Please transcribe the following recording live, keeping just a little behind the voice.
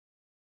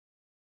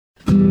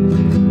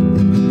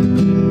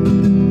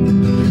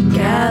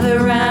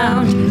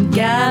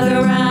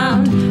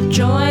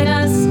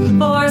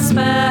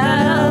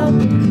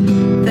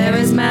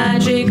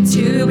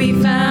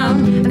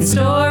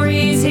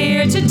stories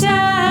here to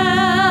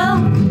tell.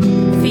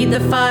 Feed the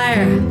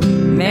fire,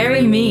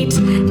 merry meet,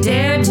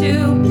 dare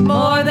to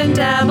more than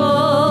dabble.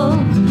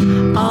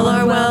 All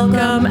are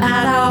welcome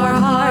at our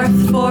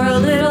hearth for a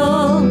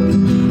little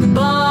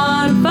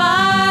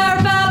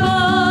bonfire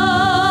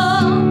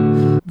babble.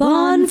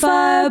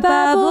 Bonfire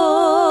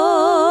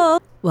babble.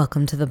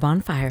 Welcome to the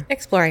bonfire.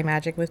 Exploring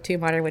magic with two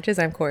modern witches.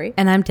 I'm Corey.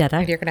 And I'm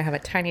Detta. You're going to have a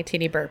tiny,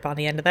 teeny burp on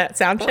the end of that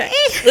sound check.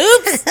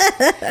 Oops.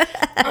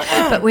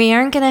 But we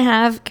aren't going to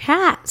have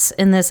cats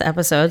in this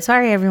episode.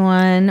 Sorry,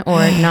 everyone.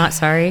 Or not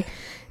sorry.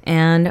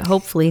 And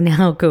hopefully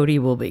now Cody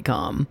will be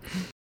calm.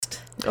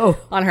 Oh,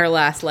 on her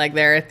last leg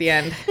there at the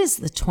end. It is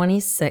the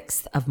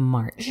 26th of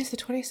March. It is the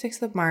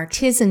 26th of March.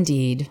 'Tis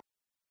indeed.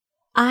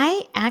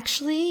 I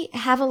actually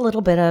have a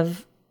little bit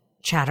of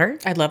chatter.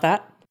 I'd love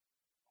that.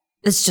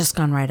 It's just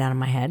gone right out of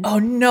my head. Oh,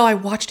 no, I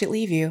watched it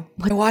leave you.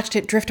 I watched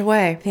it drift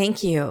away.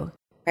 Thank you.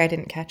 I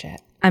didn't catch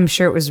it. I'm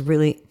sure it was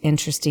really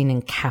interesting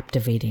and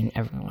captivating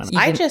everyone.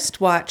 I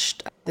just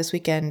watched this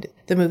weekend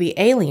the movie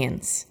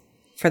Aliens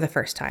for the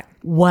first time.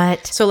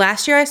 What? So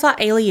last year I saw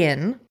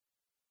Alien.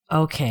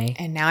 Okay.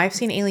 And now I've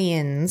seen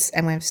Aliens,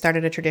 and I've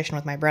started a tradition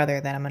with my brother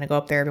that I'm going to go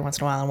up there every once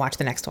in a while and watch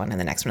the next one and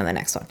the next one and the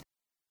next one.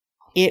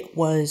 It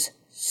was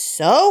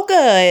so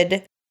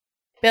good.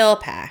 Bill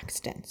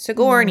Paxton,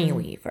 Sigourney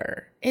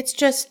Weaver. It's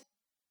just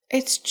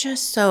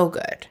so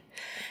good.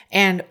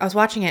 And I was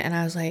watching it and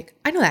I was like,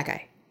 I know that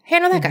guy. Hey, I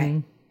know that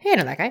guy. Hey, I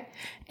know that guy.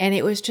 And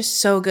it was just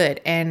so good.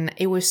 And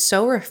it was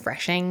so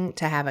refreshing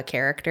to have a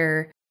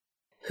character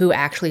who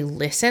actually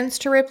listens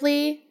to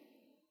Ripley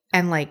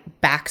and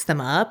like backs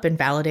them up and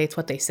validates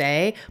what they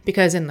say,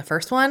 because in the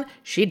first one,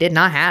 she did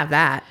not have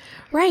that.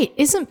 Right.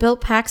 Isn't Bill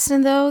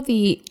Paxton, though,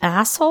 the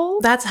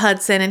asshole? That's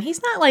Hudson, and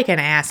he's not like an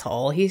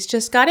asshole. He's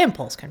just got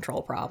impulse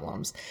control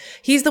problems.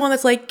 He's the one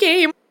that's like,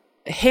 game.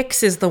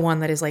 Hicks is the one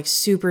that is like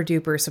super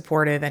duper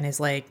supportive and is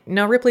like,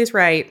 no, Ripley's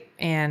right,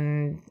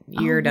 and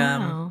you're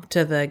dumb. Wow.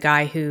 To the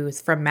guy who's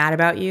from Mad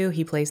About You,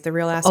 he plays the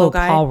real asshole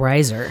guy. Paul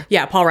Reiser.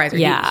 Yeah, Paul Reiser.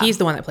 Yeah. He's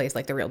the one that plays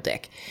like the real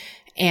dick.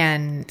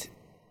 And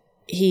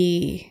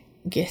he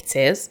gets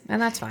his,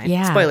 and that's fine.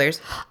 Yeah.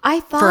 Spoilers I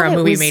thought for a it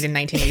movie was- made in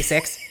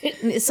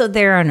 1986. So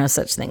there are no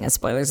such thing as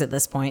spoilers at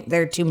this point.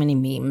 There are too many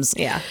memes.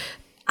 Yeah.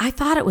 I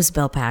thought it was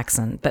Bill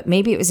Paxton, but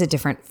maybe it was a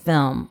different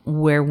film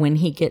where when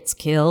he gets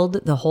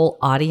killed, the whole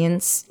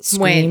audience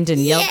screamed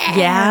and yelled.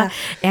 Yeah.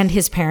 And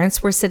his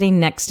parents were sitting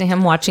next to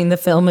him watching the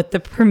film at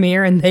the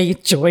premiere and they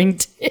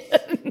joined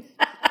in.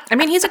 I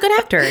mean, he's a good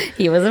actor.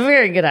 He was a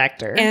very good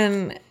actor.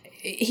 And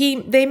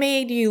they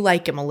made you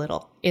like him a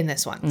little in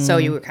this one. So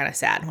you were kind of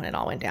sad when it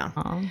all went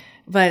down.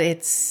 But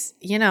it's,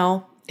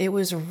 it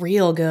was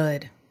real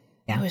good.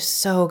 Yeah. It was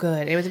so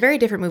good. It was a very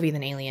different movie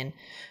than Alien.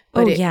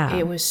 Oh, But yeah.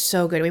 it was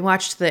so good. We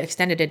watched the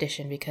extended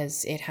edition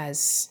because it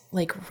has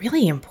like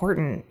really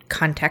important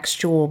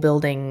contextual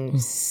building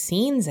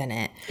scenes in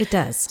it. It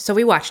does. So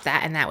we watched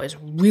that, and that was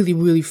really,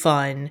 really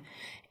fun.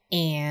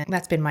 And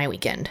that's been my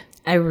weekend.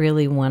 I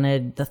really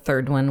wanted the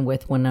third one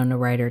with Winona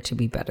Ryder to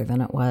be better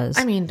than it was.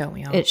 I mean, don't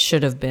we all? It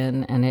should have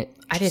been, and it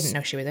I didn't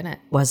know she was in it.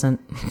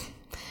 wasn't.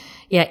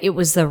 Yeah, it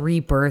was the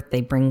rebirth.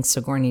 They bring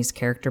Sigourney's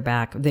character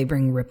back. They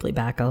bring Ripley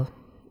back,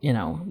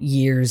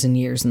 years and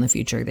years in the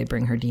future. They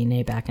bring her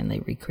DNA back and they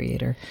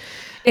recreate her.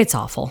 It's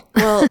awful.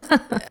 Well,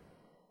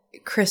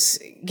 Chris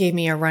gave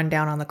me a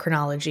rundown on the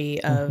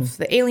chronology of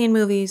the Alien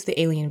movies, the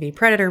Alien v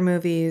Predator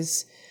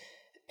movies,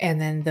 and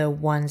then the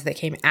ones that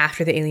came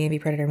after the Alien v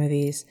Predator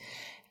movies.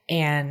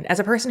 And as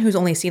a person who's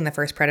only seen the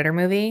first Predator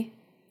movie,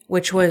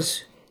 which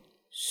was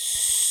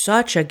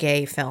such a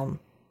gay film,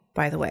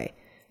 by the way.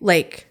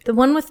 Like, The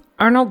one with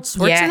Arnold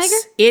Schwarzenegger?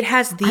 yes, it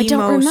has the I don't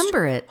most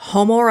remember it.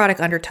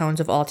 homoerotic undertones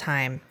of all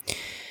time.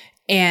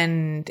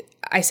 And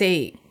I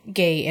say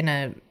gay in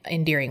a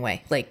endearing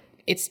way. Like,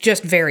 it's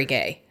just very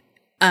gay.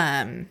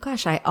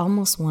 Gosh, I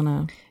almost want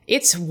to.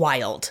 It's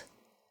wild.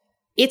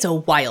 It's a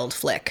wild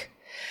flick.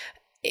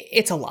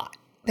 It's a lot.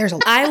 There's a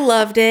lot. I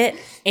loved it,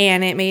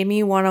 and it made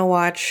me want to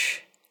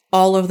watch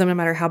all of them no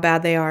matter how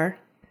bad they are.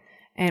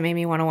 And it made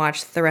me want to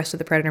watch the rest of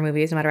the Predator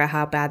movies no matter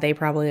how bad they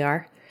probably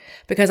are.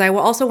 Because I will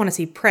also want to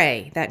see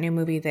Prey, that new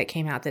movie that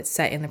came out that's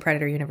set in the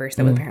Predator universe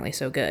that was apparently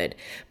so good.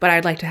 But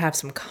I'd like to have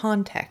some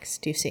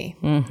context, you see.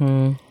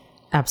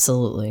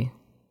 Absolutely.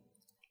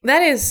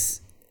 That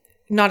is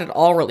not at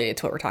all related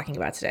to what we're talking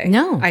about today.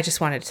 No. I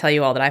just wanted to tell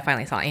you all that I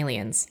finally saw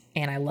Aliens,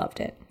 and I loved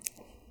it.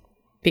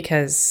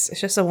 Because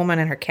it's just a woman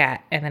and her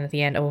cat, and then at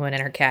the end, a woman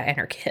and her cat and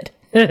her kid.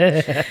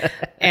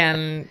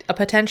 And a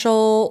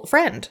potential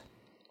friend,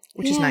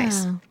 which is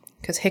nice.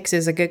 Because Hicks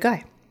is a good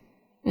guy.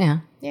 Yeah.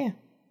 Yeah.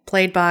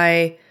 Played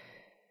by...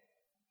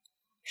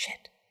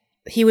 Shit.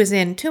 He was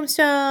in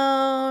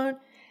Tombstone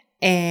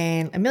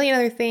and a million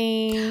other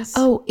things.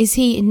 Oh, is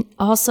he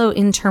also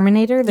in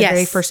Terminator, the Yes.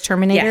 very first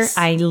Terminator? Yes.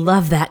 I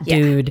love that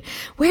dude.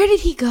 Where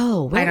did he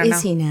go? Where don't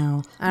is know. he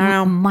now? I don't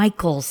know.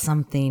 Michael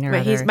something or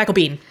But he's other. Michael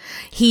Biehn.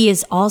 He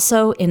is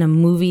also in a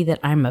movie that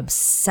I'm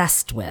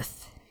obsessed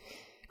with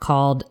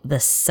called The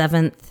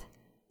Seventh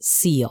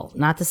Seal.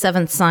 Not The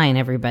Seventh Sign,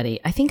 everybody.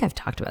 I think I've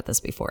talked about this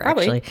before,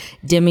 Probably. actually.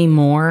 Demi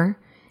Moore.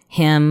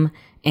 him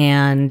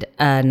and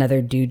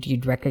another dude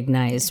you'd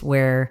recognize,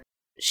 where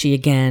she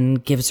again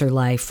gives her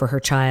life for her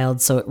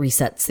child, so it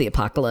resets the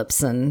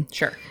apocalypse. And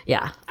Sure.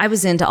 yeah, I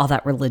was into all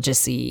that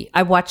religious-y.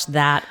 I watched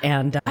that,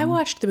 and I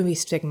watched the movie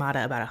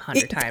Stigmata about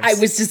 100 times. I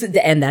was just,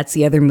 and that's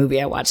the other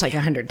movie I watched like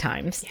 100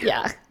 times.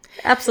 Yeah,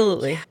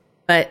 absolutely.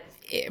 But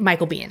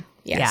Michael Biehn.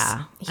 Yes.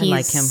 Yeah, I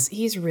like him.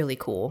 He's really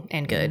cool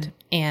and good.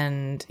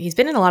 And he's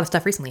been in a lot of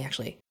stuff recently,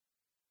 actually.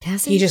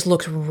 Has He just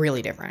looks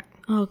really different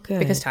Oh, good.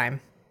 because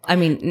time. I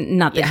mean,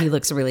 not that he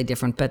looks really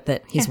different, but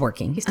that he's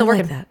working. He's still I like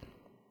working. that.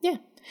 Yeah.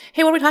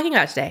 Hey, what are we talking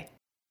about today?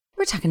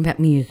 We're talking about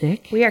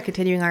music. We are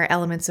continuing our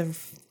Elements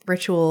of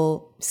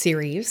Ritual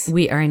series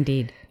We are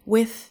indeed.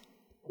 with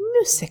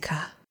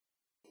Musica.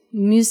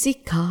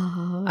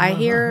 Musica. I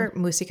hear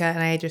Musica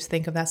and I just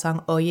think of that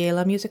song Oye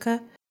la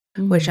Musica,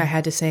 which I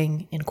had to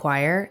sing in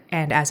choir.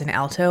 And as an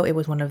alto, it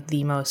was one of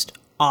the most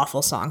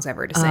awful songs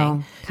ever to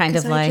sing. kind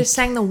of 'Cause I like just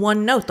sang the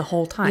one note the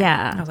whole time.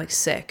 Yeah. I was like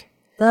sick.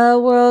 the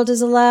world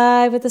is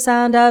alive with the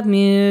sound of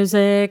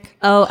music.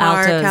 Oh,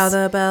 Hark altos. how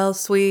the bells,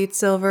 sweet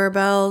silver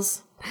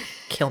bells.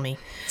 Kill me.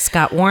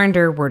 Scott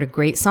Warner wrote a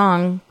great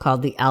song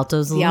called "The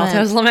Altos The Lament."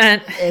 Alto's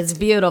Lament. It's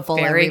beautiful.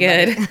 Very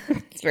everybody. good.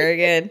 It's very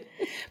good.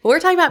 But we're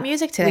talking about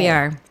music today. We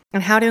are.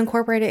 And how to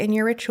incorporate it in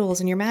your rituals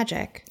and your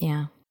magic.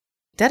 Yeah.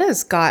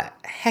 Deda's got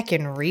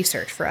heckin'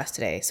 research for us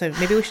today. So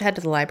maybe we should head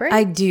to the library.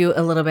 I do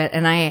a little bit,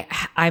 and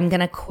I'm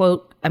gonna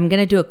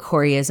do a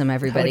Coreyism,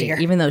 everybody, dear.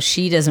 even though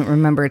she doesn't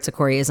remember it's a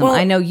Coreyism. Well,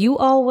 I know you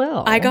all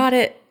will. I got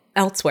it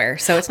elsewhere,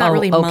 so it's not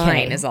really okay.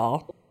 mine is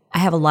all. I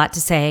have a lot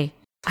to say.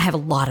 I have a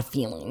lot of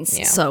feelings.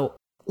 Yeah. So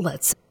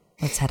let's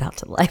head out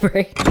to the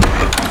library.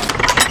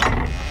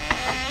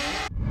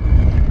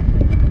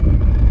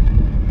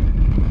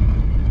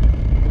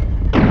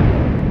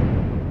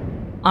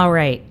 All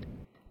right.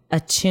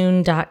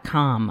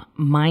 Attune.com,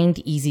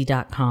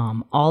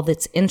 mindeasy.com,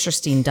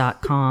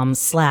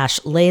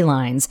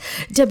 allthat'sinteresting.com/leylines,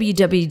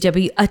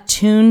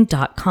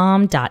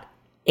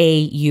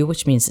 www.attune.com.au,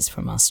 which means it's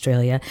from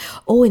Australia.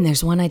 Oh, and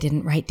there's one I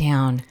didn't write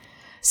down.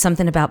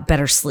 Something about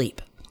better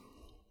sleep.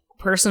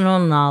 Personal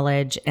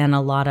knowledge and a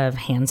lot of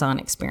hands-on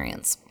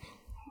experience.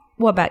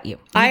 What about you?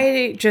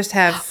 I just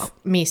have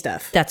me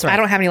stuff. That's right. I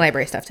don't have any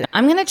library stuff today.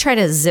 I'm going to try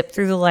to zip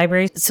through the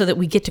library so that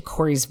we get to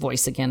Corey's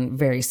voice again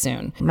very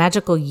soon.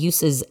 Magical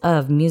uses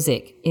of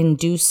music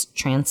induce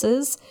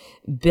trances,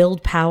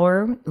 build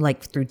power,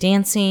 like through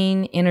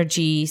dancing,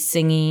 energy,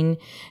 singing,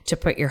 to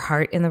put your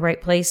heart in the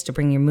right place, to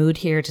bring your mood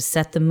here, to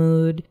set the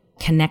mood,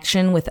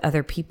 connection with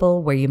other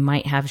people where you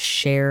might have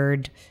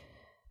shared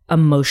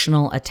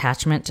emotional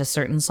attachment to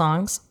certain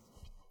songs.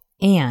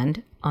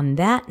 And on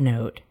that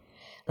note,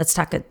 let's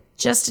talk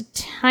just a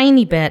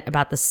tiny bit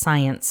about the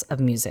science of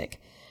music.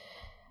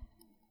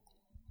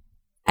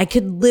 I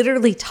could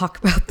literally talk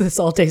about this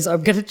all day, so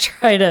I'm going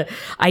to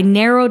I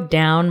narrowed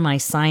down my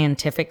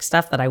scientific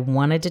stuff that I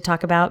wanted to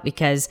talk about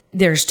because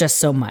there's just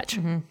so much.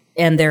 Mm-hmm.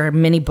 And there are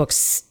many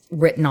books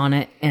written on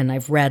it, and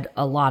I've read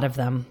a lot of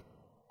them.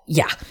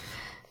 Yeah.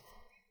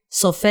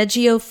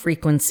 Solfeggio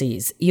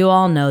frequencies. You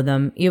all know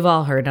them. You've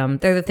all heard them.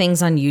 They're the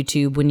things on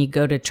YouTube when you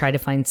go to try to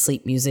find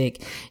sleep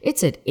music.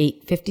 It's at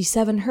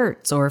 857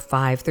 hertz or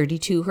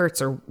 532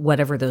 hertz or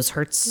whatever those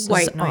hertz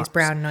White noise,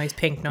 brown noise,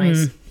 pink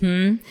noise.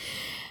 Mm-hmm.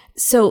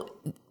 So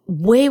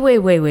way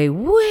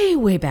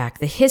back,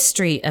 the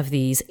history of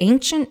these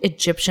ancient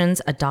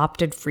Egyptians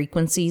adopted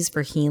frequencies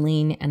for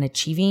healing and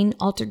achieving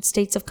altered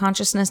states of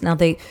consciousness. Now,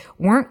 they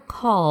weren't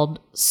called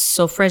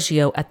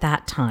solfeggio at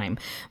that time,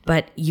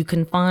 but you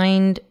can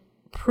find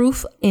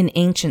proof in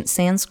ancient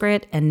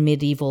Sanskrit and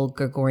medieval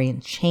Gregorian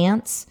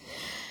chants.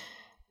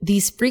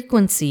 These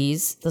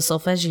frequencies, the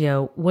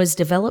solfeggio, was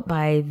developed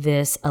by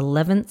this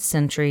 11th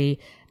century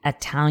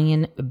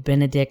Italian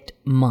Benedict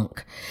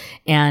monk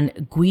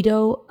and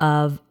Guido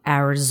of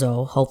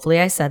Arezzo. Hopefully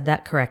I said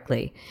that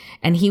correctly.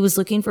 And he was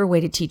looking for a way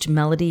to teach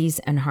melodies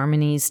and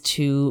harmonies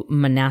to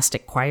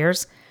monastic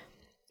choirs.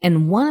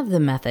 And one of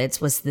the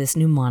methods was this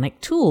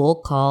mnemonic tool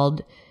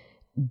called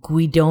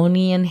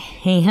Guidonian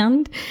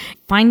hand.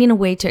 Finding a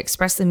way to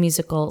express the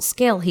musical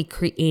scale, he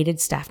created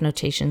staff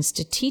notations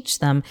to teach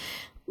them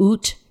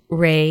ut,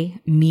 re,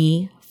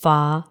 mi,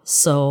 fa,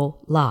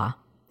 sol, la.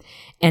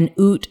 And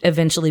ut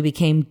eventually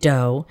became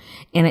do.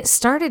 And it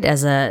started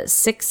as a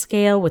 6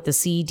 scale with the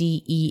C,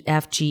 D, E,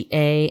 F, G,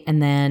 A,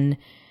 and then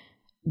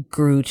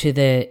grew to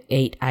the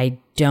 8. I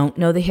don't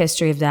know the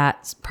history of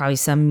that. Probably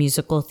some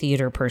musical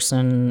theater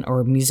person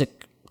or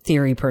music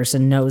theory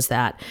person knows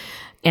that.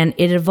 And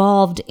it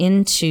evolved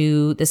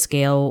into the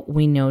scale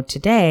we know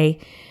today.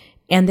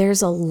 And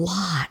there's a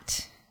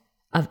lot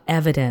of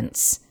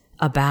evidence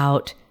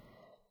about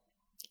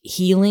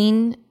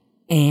healing,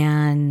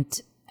 and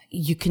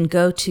you can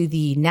go to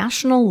the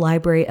National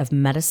Library of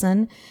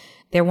Medicine.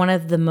 They're one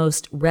of the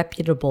most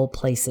reputable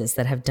places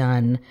that have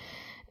done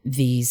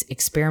these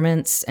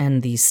experiments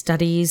and these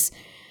studies,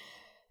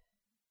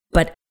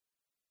 but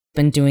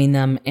been doing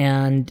them,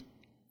 and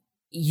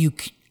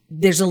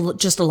there's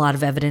just a lot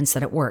of evidence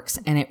that it works,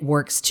 and it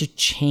works to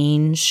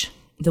change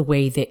the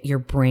way that your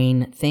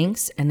brain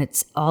thinks. And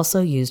it's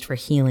also used for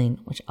healing,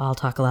 which I'll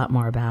talk a lot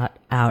more about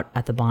out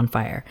at the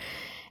bonfire.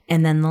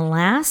 And then the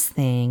last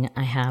thing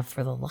I have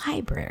for the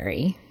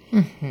library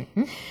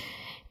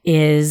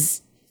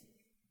is,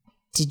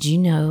 did you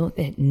know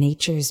that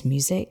nature's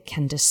music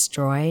can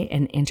destroy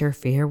and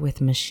interfere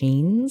with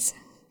machines?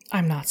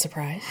 I'm not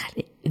surprised.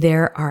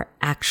 There are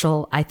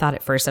actual, I thought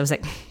at first, I was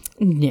like,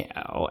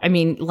 no. I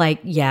mean, like,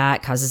 yeah,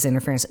 it causes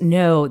interference.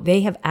 No,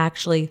 they have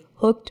actually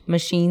hooked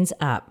machines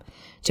up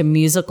to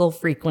musical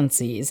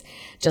frequencies,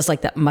 just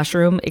like that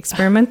mushroom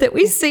experiment that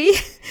we see.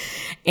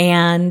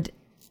 And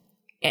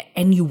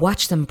you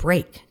watch them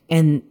break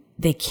and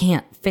they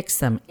can't fix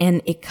them.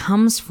 And it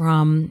comes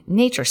from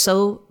nature.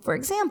 So, for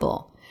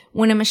example,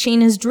 when a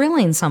machine is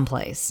drilling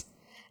someplace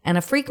and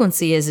a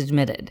frequency is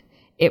emitted,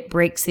 it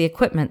breaks the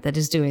equipment that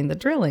is doing the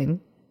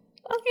drilling.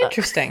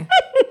 Interesting.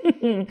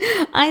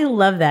 I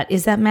love that.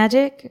 Is that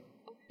magic?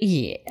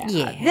 Yeah.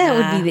 That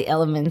would be the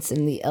elements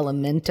and the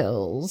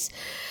elementals.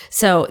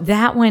 So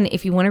that one,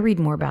 if you want to read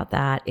more about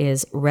that,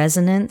 is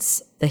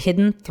Resonance, the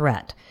Hidden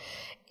Threat.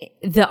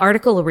 The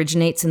article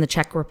originates in the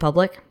Czech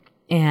Republic,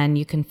 and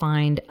you can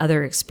find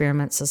other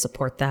experiments to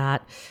support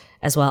that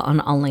as well.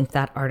 And I'll link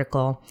that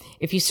article.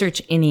 If you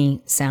search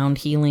any sound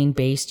healing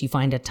based, you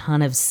find a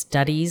ton of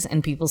studies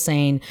and people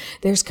saying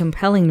there's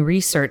compelling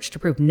research to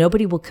prove.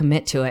 Nobody will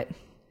commit to it.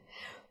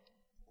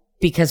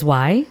 Because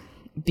why?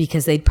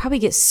 Because they'd probably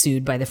get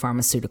sued by the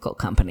pharmaceutical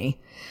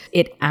company.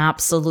 It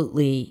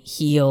absolutely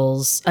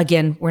heals.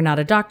 Again, we're not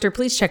a doctor.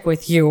 Please check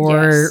with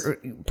your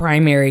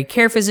primary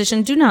care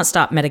physician. Do not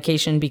stop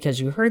medication because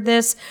you heard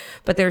this.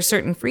 But there are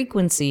certain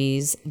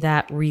frequencies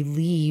that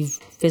relieve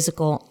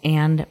physical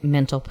and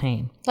mental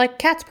pain. Like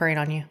cats purring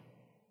on you.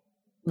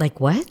 Like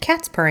what?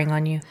 Cats purring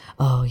on you.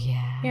 Oh,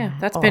 yeah. Yeah,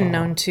 that's been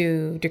known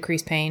to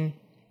decrease pain.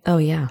 Oh,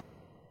 yeah.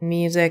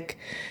 Music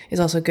is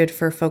also good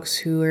for folks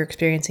who are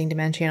experiencing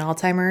dementia and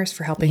Alzheimer's,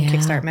 for helping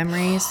kickstart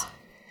memories.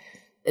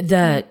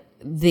 The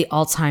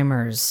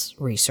Alzheimer's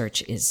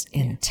research is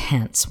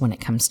intense when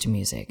it comes to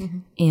music.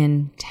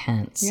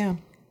 Intense. Yeah.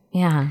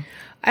 Yeah.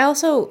 I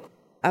want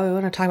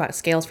to talk about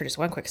scales for just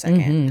one quick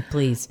second.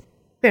 Please.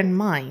 Keep in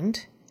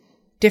mind,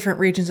 different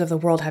regions of the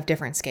world have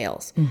different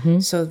scales.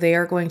 So they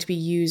are going to be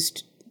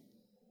used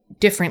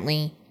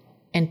differently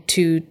and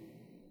to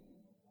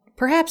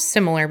perhaps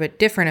similar but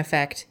different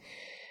effect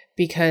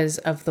because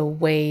of the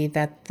way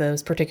that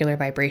those particular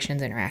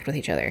vibrations interact with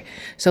each other.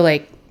 So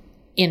like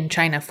in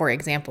China, for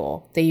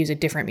example, they use a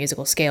different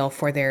musical scale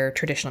for their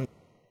traditional.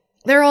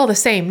 They're all the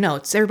same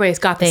notes. Everybody's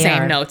got the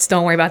same notes.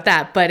 Don't worry about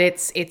that. But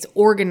it's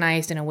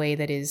organized in a way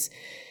that is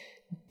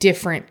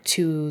different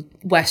to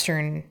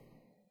Western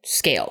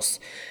scales.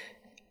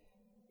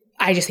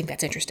 I just think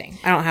that's interesting.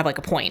 I don't have like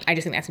a point. I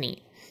just think that's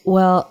neat.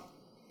 Well,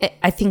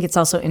 I think it's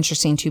also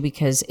interesting too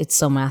because it's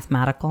so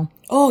mathematical.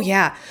 Oh,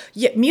 yeah.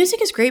 Yeah.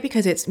 Music is great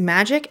because it's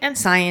magic and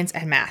science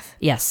and math.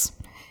 Yes.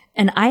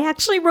 And I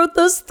actually wrote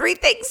those three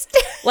things.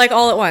 Like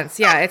all at once.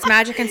 Yeah. It's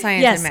magic and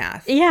science and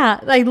math. Yeah.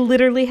 I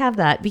literally have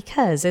that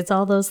because it's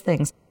all those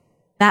things.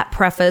 That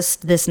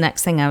prefaced this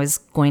next thing I was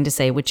going to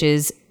say, which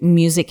is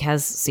music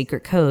has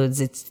secret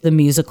codes. It's the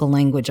musical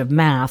language of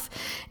math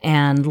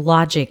and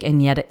logic,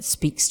 and yet it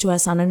speaks to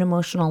us on an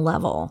emotional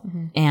level.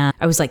 And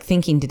I was like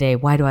thinking today,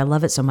 why do I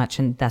love it so much?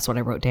 And that's what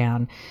I wrote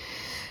down.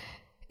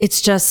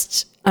 It's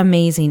just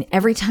amazing.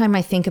 Every time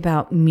I think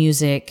about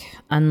music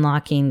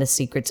unlocking the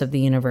secrets of the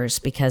universe,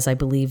 because I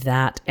believe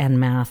that and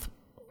math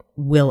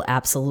will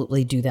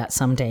absolutely do that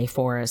someday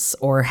for us,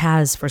 or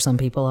has for some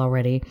people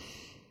already.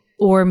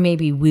 Or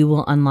maybe we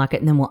will unlock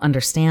it and then we'll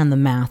understand the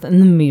math and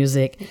the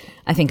music.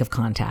 I think of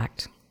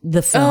Contact,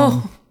 the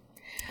film. Oh.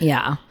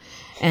 Yeah.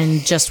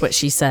 And just what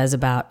she says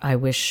about, I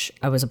wish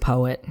I was a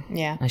poet.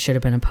 Yeah. I should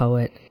have been a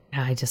poet.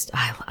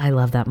 I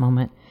love that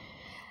moment.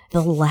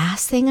 The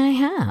last thing I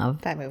have.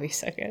 That movie's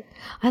so good.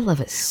 I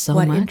love it so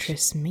much. What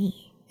interests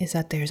me is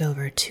that there's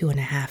over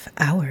 2.5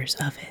 hours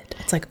of it.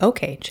 It's like,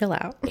 okay, chill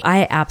out.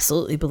 I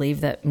absolutely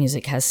believe that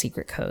music has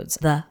secret codes.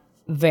 The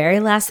very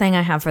last thing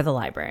I have for the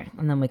library,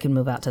 and then we can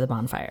move out to the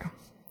bonfire,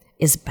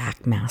 is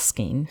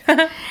backmasking.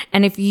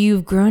 And if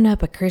you've grown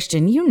up a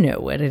Christian, you know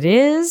what it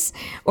is.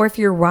 Or if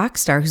you're a rock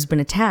star who's been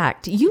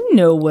attacked, you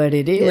know what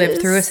it is.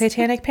 Lived through a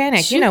satanic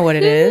panic. You know what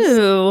it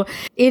is.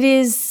 It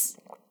is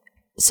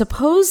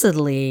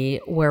supposedly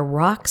where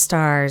rock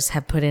stars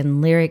have put in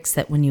lyrics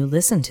that when you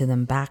listen to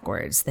them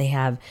backwards, they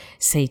have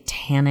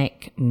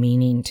satanic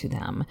meaning to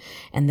them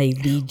and they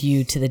lead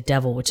you to the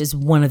devil, which is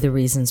one of the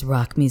reasons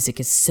rock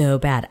music is so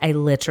bad. I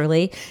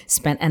literally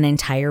spent an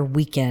entire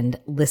weekend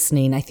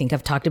listening. I think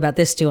I've talked about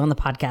this too on the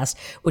podcast,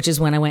 which is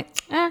when I went,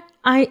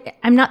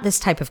 I'm not this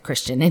type of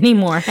Christian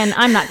anymore, and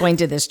I'm not going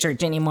to this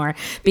church anymore,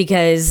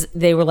 because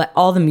they were like,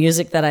 all the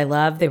music that I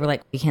love, they were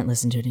like, you can't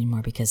listen to it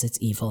anymore because it's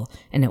evil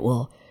and it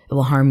will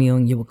harm you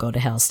and you will go to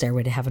hell.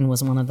 Stairway to Heaven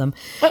was one of them.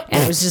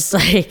 And it was just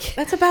like...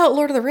 That's about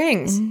Lord of the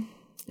Rings.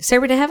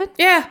 Stairway to Heaven?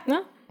 Yeah.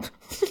 No?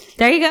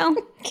 There you go.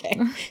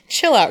 Okay.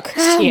 Chill out,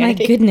 Christianity. Oh my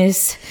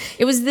goodness.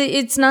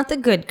 It's not the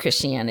good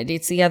Christianity.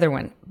 It's the other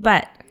one.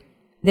 But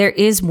there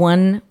is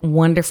one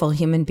wonderful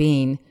human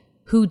being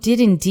who did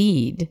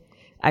indeed,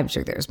 I'm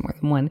sure there's more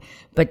than one,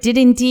 but did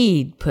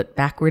indeed put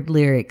backward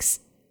lyrics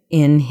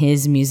in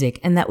his music,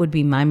 and that would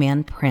be my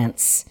man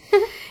Prince.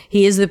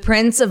 He is the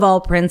prince of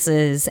all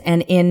princes,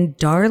 and in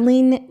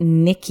Darling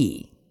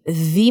Nikki,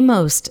 the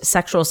most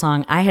sexual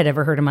song I had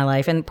ever heard in my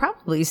life, and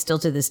probably still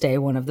to this day,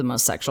 one of the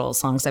most sexual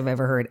songs I've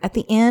ever heard. At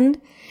the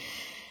end,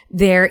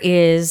 there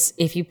is,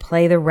 if you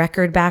play the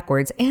record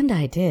backwards, and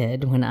I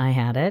did when I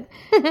had it,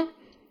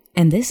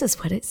 and this is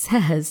what it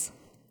says.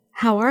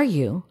 How are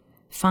you?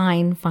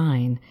 Fine,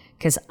 fine.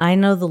 Because I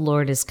know the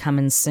Lord is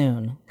coming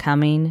soon.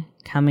 Coming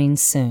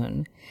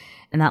soon.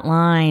 And that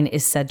line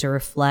is said to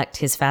reflect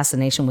his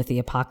fascination with the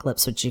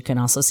apocalypse, which you can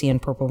also see in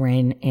Purple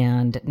Rain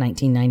and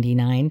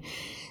 1999.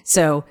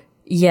 So,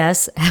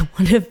 yes, at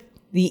one of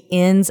the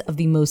ends of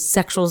the most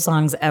sexual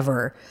songs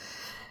ever,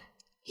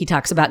 he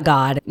talks about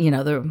God,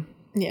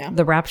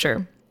 the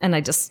rapture. And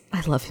I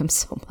love him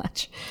so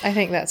much. I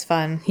think that's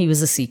fun. He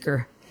was a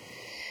seeker.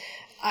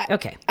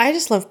 Okay. I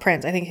just love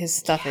Prince. I think his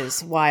stuff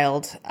is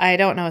wild. I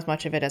don't know as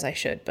much of it as I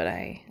should, but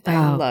I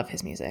love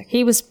his music.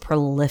 He was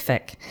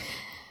prolific.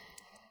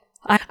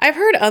 I've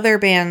heard other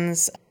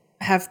bands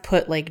have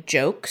put like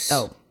jokes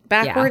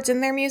backwards in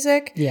their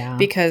music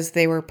because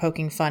they were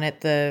poking fun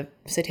at the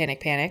Satanic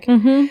Panic.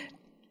 Mm-hmm.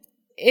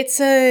 It's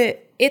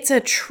a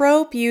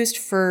trope used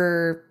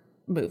for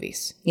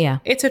movies. Yeah.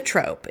 It's a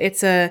trope.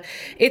 It's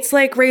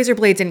like razor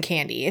blades and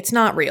candy. It's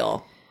not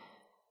real.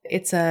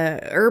 It's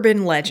a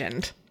urban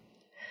legend.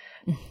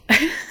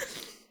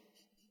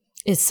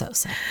 It's so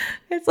sad.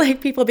 It's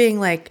like people being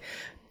like,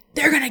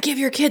 they're going to give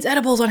your kids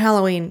edibles on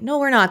Halloween. No,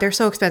 we're not. They're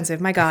so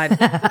expensive. My God.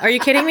 Are you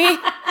kidding me? I'm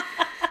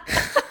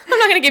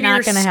not going to give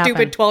your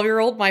stupid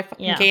 12-year-old my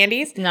fucking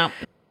candies. No.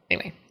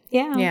 Anyway.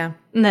 Yeah. Yeah.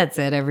 And that's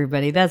it,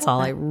 everybody. That's all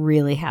I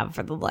really have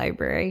for the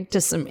library.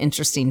 Just some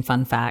interesting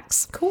fun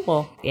facts.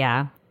 Cool.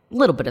 Yeah. A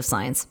little bit of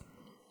science.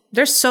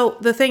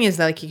 The thing is,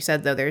 like you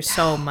said, though, there's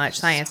so much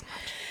science.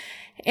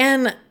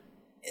 And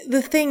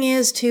the thing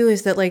is, too,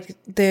 is that like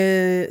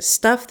the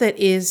stuff that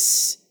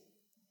is,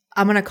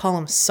 I'm going to call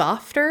them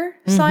softer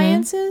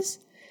sciences.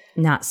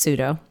 Not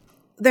pseudo.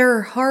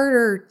 They're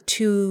harder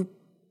to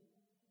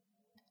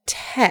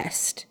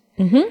test.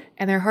 Mm-hmm.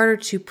 And they're harder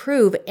to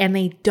prove. And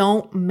they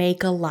don't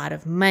make a lot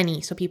of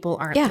money. So people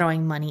aren't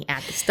throwing money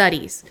at the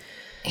studies.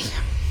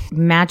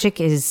 Magic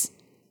is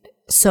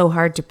so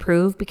hard to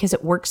prove because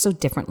it works so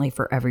differently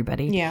for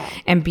everybody. Yeah.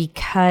 And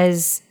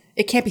because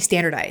it can't be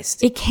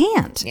standardized. It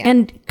can't. Yeah.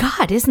 And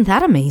God, isn't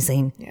that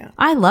amazing? Yeah.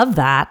 I love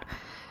that.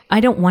 I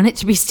don't want it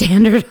to be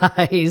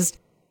standardized.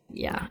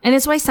 Yeah. And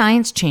it's why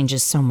science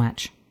changes so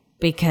much,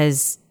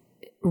 because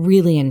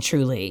really and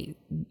truly,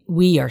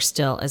 we are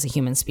still, as a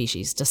human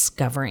species,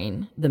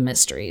 discovering the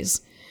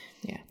mysteries.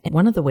 Yeah. And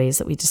one of the ways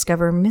that we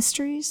discover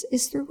mysteries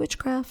is through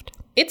witchcraft.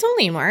 It's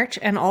only March,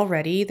 and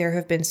already there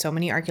have been so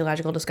many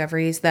archaeological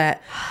discoveries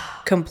that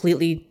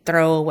completely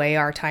throw away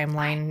our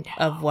timeline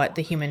of what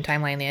the human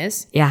timeline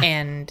is. Yeah.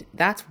 And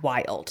that's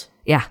wild.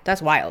 Yeah.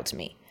 That's wild to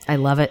me. I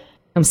love it.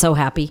 I'm so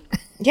happy.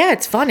 Yeah,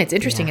 it's fun. It's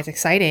interesting. It's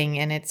exciting.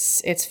 And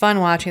it's fun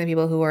watching the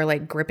people who are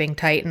like gripping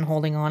tight and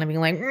holding on and being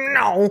like,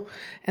 no.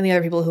 And the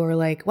other people who are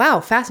like, wow,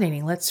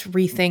 fascinating. Let's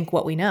rethink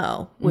what we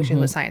know, which is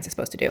what science is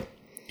supposed to do.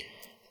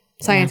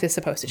 Science is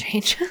supposed to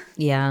change.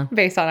 Yeah.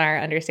 Based on our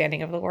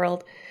understanding of the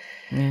world.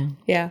 Yeah.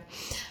 Yeah.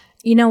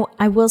 You know,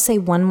 I will say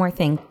one more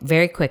thing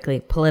very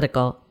quickly,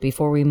 political,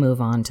 before we move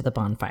on to the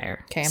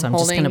bonfire. Okay, I'm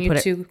holding you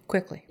too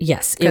quickly.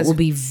 Yes, it will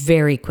be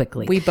very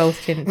quickly. We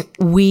both can.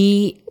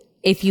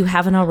 If you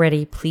haven't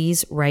already,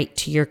 please write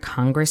to your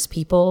Congress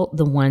people,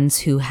 the ones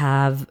who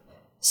have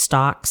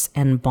stocks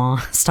and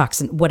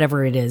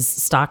whatever it is.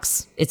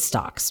 Stocks, it's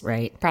stocks,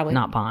 right? Probably.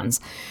 Not bonds.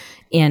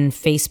 In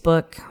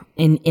Facebook,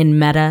 in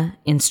Meta,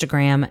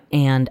 Instagram,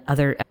 and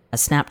other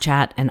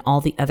Snapchat, and all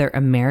the other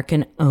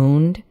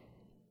American-owned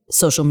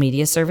social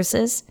media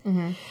services,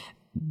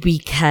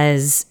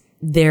 because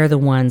they're the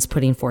ones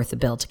putting forth the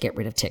bill to get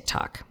rid of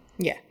TikTok.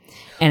 Yeah.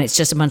 And it's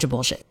just a bunch of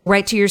bullshit.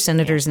 Write to your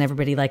senators and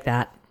everybody like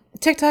that.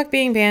 TikTok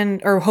being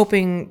banned, or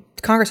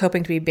Congress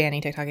hoping to be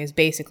banning TikTok, is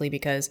basically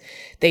because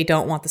they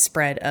don't want the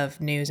spread of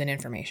news and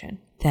information.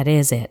 That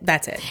is it.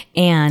 That's it.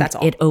 And that's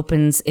all. It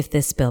opens, if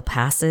this bill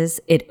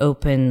passes, it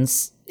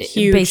opens,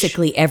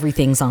 basically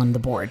everything's on the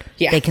board.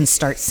 Yeah. They can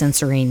start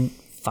censoring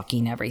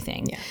fucking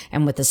everything. Yeah.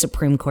 And with the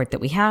Supreme Court that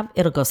we have,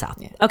 it'll go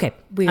south. Yeah. Okay.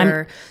 We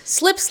are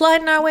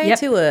sliding our way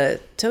to a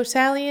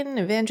totalitarian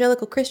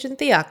evangelical Christian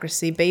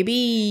theocracy,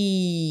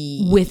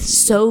 baby. With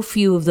so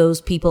few of those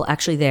people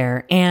actually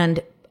there.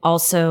 And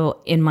also,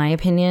 in my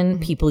opinion,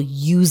 people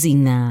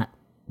using that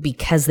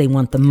because they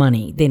want the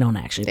money. They don't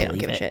actually believe it. They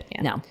don't give a shit.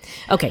 Yeah. No.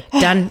 Okay.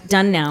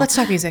 Done now. Let's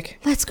talk music.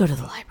 Let's go to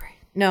the library.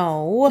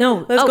 No.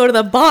 Let's go to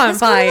the bonfire. Let's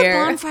go to the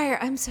bonfire.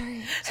 I'm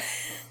sorry.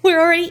 We're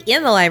already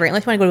in the library.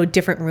 Unless you want to go to a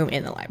different room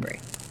in the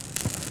library.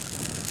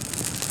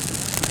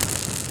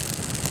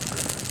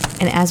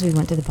 And as we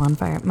went to the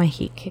bonfire, my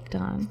heat kicked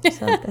on.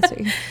 So that's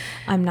what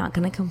I'm not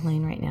going to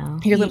complain right now.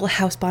 Your little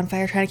house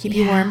bonfire trying to keep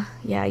you warm.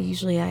 Yeah,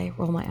 usually I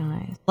roll my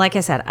eyes. Like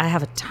I said, I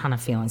have a ton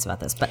of feelings about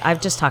this, but I've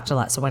just talked a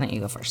lot, so why don't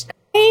you go first?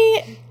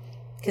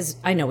 Because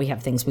I know we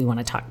have things we want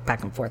to talk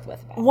back and forth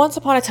with. Once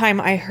upon a time,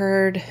 I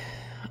heard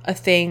a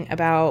thing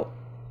about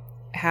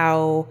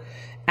how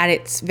at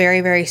its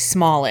very, very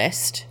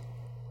smallest,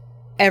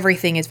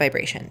 everything is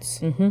vibrations.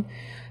 Mm-hmm.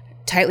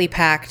 Tightly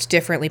packed,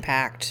 differently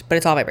packed, but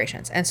it's all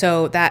vibrations. And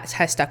so that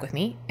has stuck with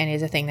me and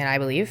is a thing that I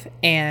believe.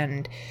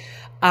 And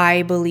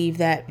I believe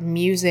that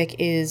music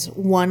is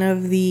one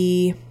of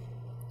the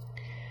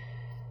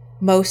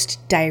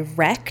most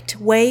direct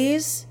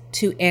ways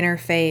to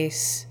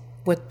interface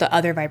with the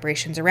other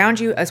vibrations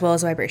around you, as well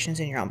as vibrations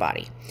in your own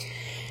body.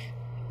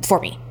 For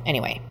me,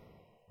 anyway.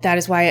 That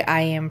is why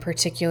I am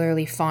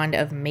particularly fond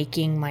of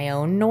making my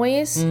own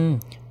noise.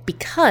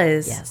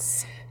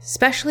 Because,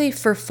 especially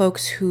for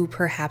folks who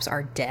perhaps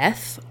are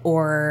deaf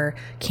or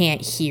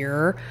can't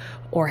hear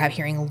or have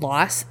hearing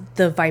loss,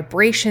 the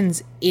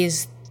vibrations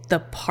is the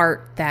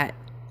part that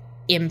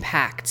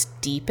impacts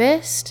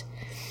deepest.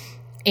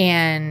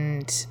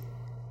 And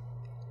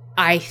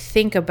I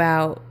think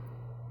about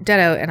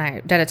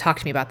Detta talked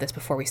to me about this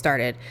before we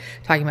started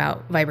talking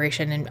about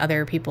vibration and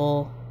other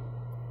people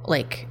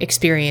like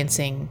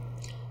experiencing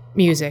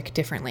music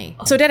differently.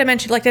 So Detta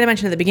mentioned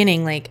at the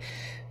beginning, like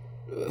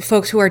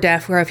folks who are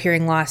deaf, who have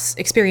hearing loss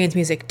experience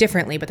music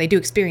differently, but they do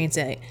experience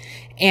it.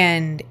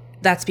 And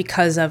that's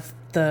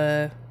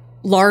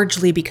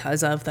largely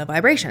because of the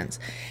vibrations.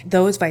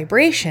 Those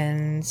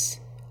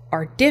vibrations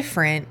are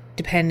different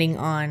depending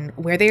on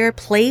where they are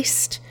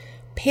placed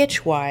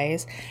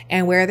pitch-wise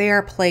and where they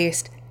are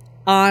placed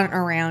on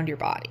around your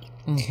body.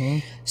 Mm-hmm.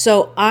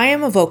 So I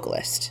am a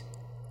vocalist.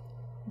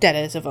 Detta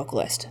is a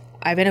vocalist.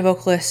 I've been a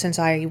vocalist since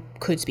I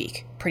could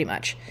speak, pretty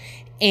much.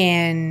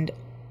 And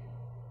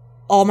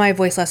all my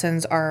voice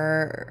lessons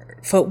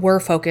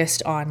were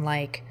focused on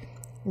like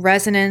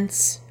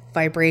resonance,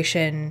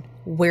 vibration,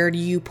 where do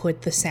you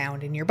put the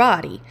sound in your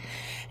body?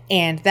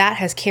 And that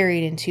has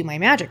carried into my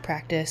magic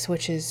practice,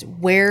 which is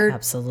where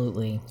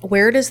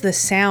does the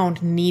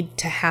sound need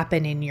to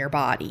happen in your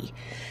body?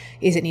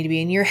 Does it need to be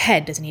in your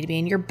head? Does it need to be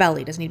in your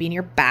belly? Does it need to be in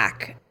your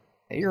back,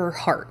 your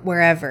heart,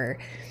 wherever?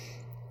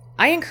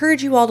 I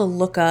encourage you all to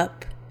look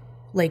up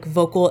like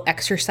vocal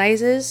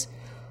exercises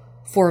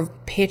for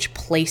pitch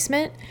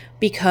placement,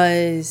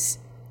 because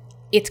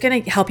it's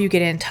going to help you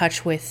get in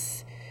touch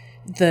with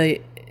the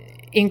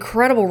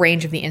incredible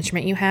range of the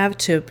instrument you have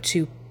to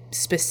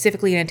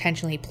specifically and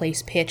intentionally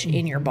place pitch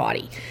in your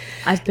body.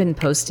 I've been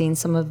posting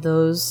some of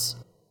those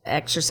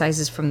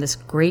exercises from this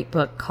great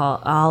book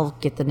called, I'll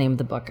get the name of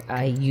the book,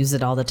 I use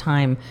it all the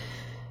time.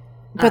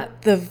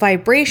 But the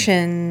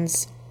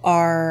vibrations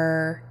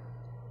are,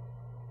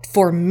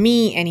 for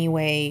me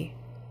anyway,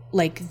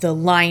 like the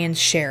lion's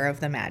share of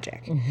the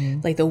magic.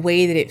 Mm-hmm. Like the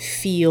way that it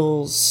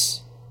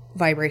feels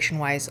vibration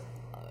wise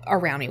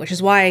around me, which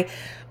is why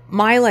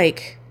my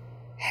like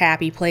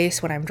happy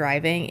place when I'm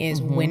driving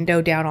is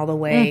window down all the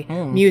way,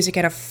 music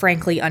at a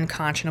frankly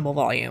unconscionable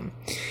volume.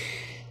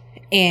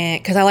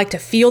 And because I like to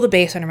feel the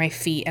bass under my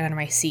feet and under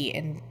my seat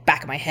and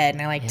back of my head,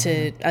 and I like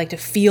to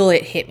feel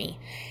it hit me.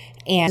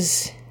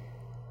 And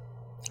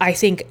I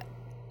think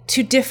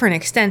to different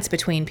extents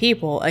between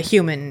people, a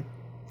human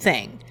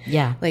thing.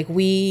 Yeah. Like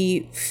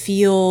we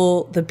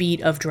feel the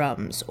beat of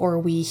drums, or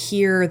we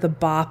hear the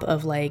bop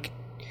of like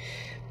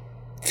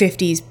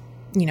 50s,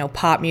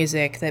 pop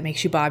music that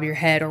makes you bob your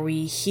head, or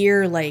we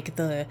hear like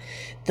the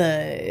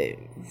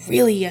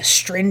really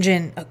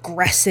astringent,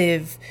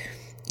 aggressive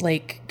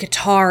like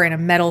guitar in a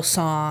metal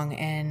song,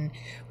 and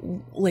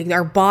like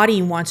our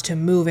body wants to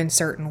move in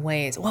certain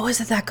ways. What was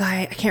it that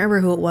guy, I can't remember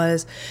who it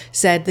was,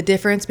 said the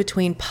difference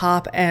between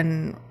pop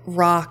and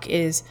rock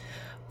is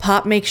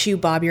pop makes you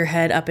bob your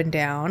head up and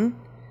down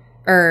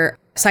or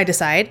side to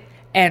side,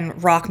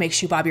 and rock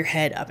makes you bob your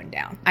head up and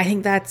down. I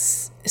think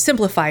that's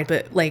simplified,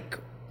 but like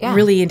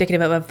really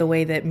indicative of the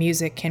way that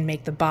music can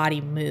make the body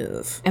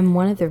move. And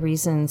one of the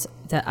reasons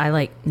that I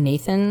like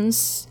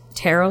Nathan's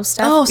tarot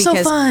stuff. Oh, because,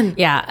 so fun.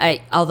 Yeah,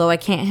 although I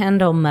can't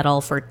handle metal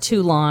for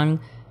too long,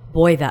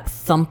 boy, that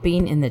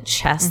thumping in the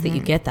chest that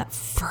you get that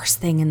first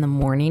thing in the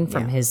morning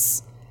from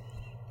his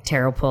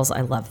tarot pulls, I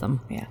love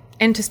them. Yeah.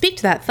 And to speak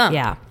to that thump,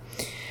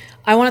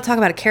 I want to talk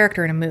about a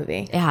character in a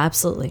movie. Yeah,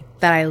 absolutely.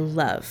 That I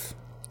love.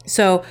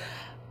 So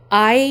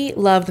I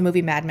love the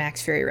movie Mad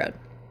Max Fury Road.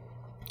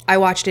 I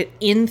watched it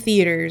in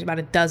theaters about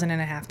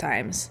 12.5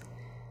 times.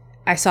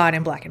 I saw it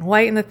in black and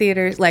white in the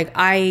theaters. Like,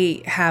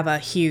 I have a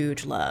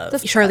huge love.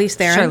 Charlize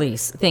Theron.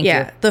 Charlize, thank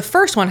you. The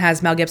first one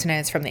has Mel Gibson and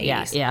it's from the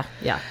 80s.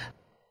 Yeah.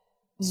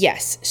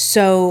 Yes.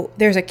 So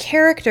there's a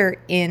character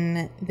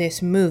in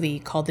this movie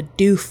called the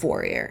Doof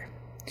Warrior.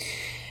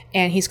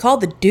 And he's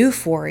called the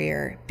Doof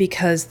Warrior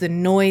because the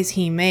noise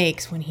he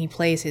makes when he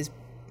plays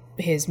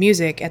his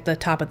music at the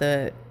top of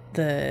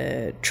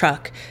the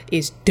truck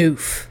is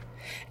doof.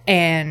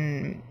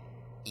 And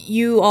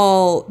you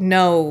all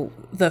know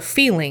the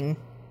feeling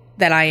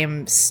that I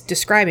am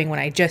describing when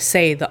I just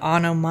say the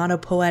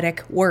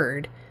onomatopoetic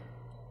word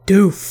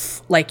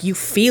doof. Like, you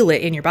feel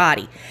it in your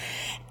body.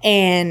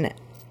 And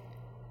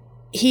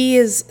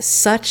he's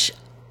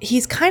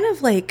kind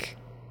of like,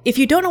 if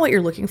you don't know what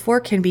you're looking for,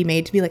 can be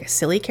made to be like a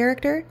silly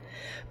character,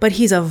 but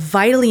he's a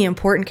vitally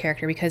important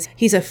character because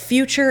he's a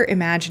future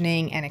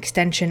imagining and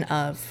extension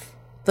of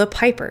the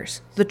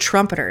pipers, the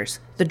trumpeters,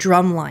 the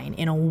drum line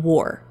in a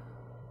war.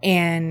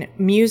 And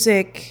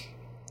music,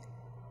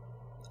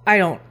 I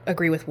don't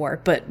agree with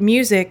war, but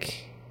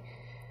music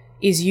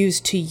is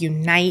used to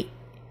unite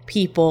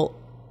people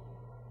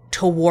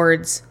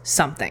towards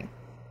something.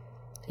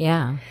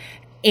 Yeah.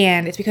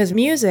 And it's because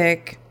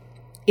music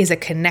is a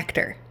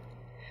connector.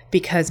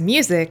 Because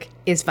music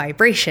is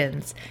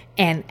vibrations,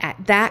 and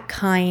in that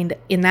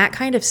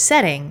kind of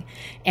setting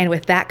and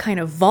with that kind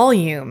of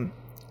volume,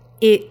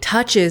 it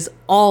touches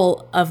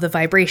all of the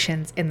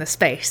vibrations in the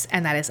space,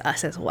 and that is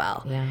us as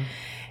well. Yeah.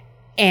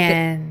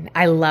 And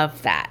I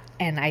love that.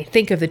 And I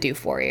think of the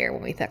Doof Warrior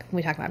when we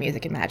talk about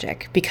music and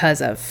magic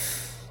because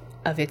of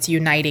its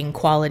uniting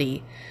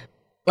quality.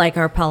 Like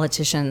our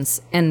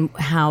politicians and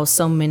how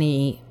so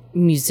many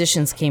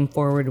musicians came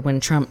forward when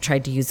Trump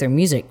tried to use their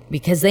music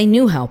because they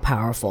knew how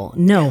powerful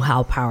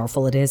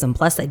it is. And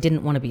plus, they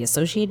didn't want to be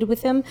associated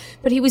with him.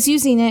 But he was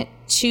using it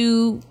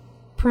to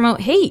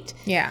promote hate.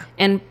 Yeah.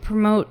 And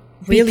promote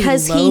really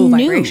because low he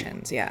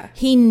vibrations. Yeah.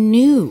 He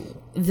knew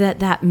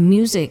that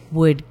music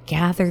would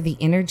gather the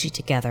energy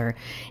together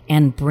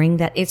and bring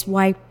that. It's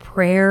why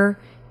prayer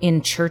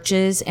in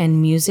churches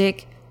and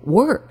music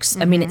works.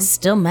 I mean, it's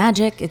still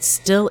magic. It's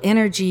still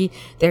energy.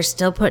 They're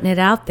still putting it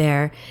out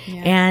there.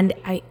 Yeah. And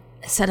I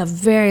said a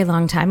very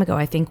long time ago,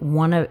 I think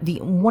one of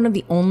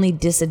the only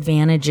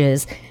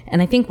disadvantages, and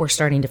I think we're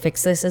starting to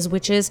fix this as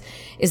witches,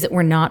 is that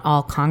we're not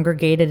all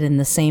congregated in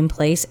the same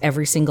place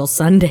every single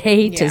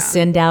Sunday to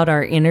send out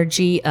our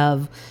energy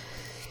of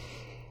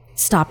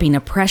stopping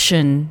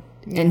oppression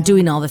and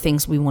doing all the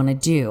things we want to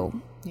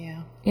do.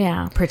 Yeah.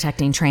 Yeah.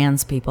 Protecting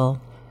trans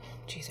people.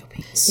 Jeez, oh,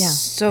 Pete. Yeah.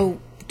 So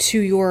to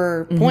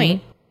your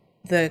point,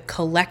 the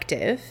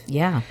collective.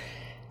 Yeah.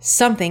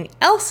 Something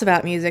else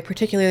about music,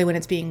 particularly when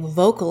it's being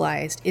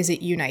vocalized, is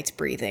it unites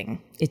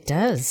breathing. It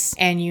does.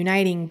 And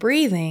uniting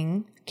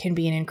breathing can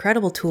be an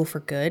incredible tool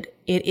for good.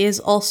 It is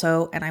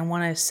also, and I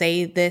want to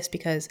say this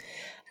because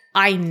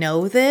I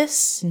know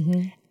this,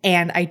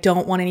 and I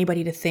don't want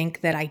anybody to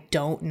think that I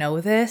don't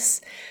know this,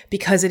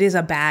 because it is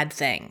a bad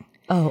thing.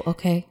 Oh,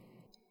 okay.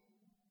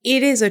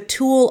 It is a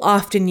tool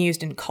often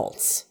used in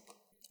cults.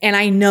 And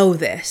I know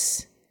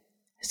this.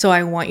 So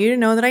I want you to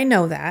know that I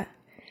know that.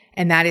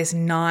 And that is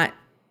not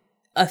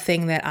a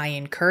thing that I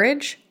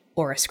encourage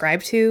or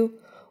ascribe to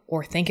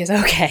or think is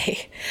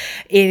okay.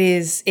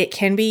 It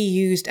can be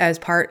used as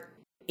part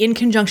in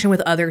conjunction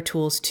with other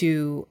tools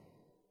to,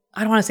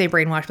 I don't want to say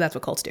brainwash, but that's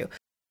what cults do.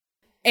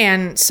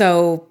 And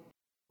so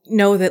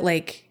know that,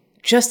 like,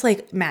 just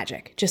like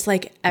magic, just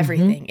like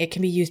everything, it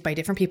can be used by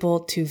different people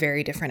to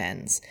very different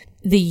ends.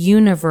 The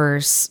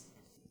universe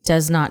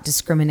does not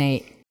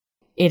discriminate.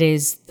 It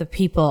is the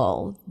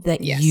people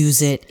that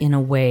use it in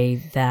a way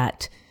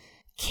that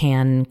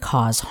can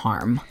cause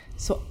harm.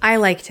 So I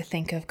like to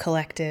think of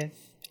collective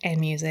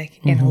and music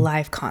in a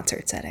live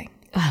concert setting.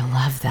 I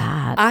love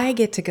that. I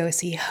get to go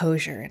see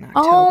Hozier in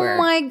October. Oh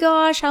my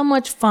gosh, how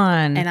much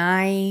fun.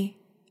 And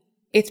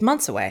it's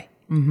months away,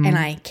 and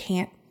I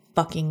can't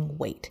fucking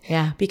wait.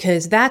 Yeah.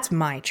 Because that's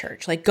my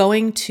church. Like,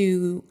 going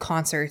to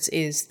concerts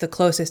is the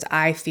closest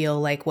I feel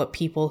like what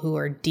people who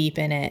are deep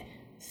in it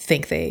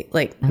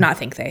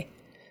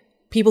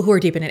people who are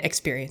deep in it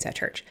experience at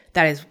church.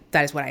 That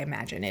is what I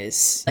imagine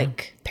is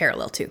like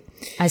parallel to.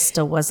 I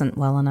still wasn't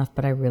well enough,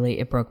 but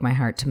it broke my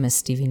heart to miss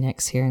Stevie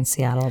Nicks here in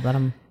Seattle about a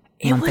month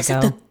ago. It was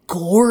at the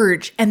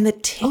Gorge, and the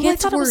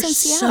tickets were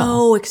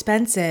so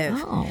expensive.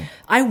 Oh.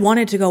 I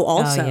wanted to go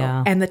also,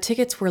 and the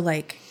tickets were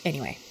like,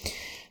 anyway.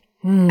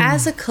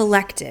 As a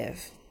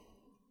collective,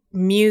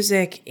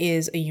 music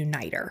is a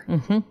uniter,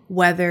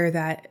 whether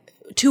that,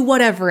 to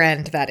whatever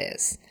end that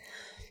is.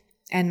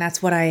 And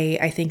that's what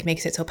I think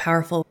makes it so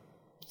powerful.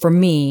 For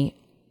me,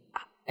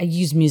 I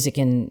use music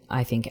in,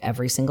 I think,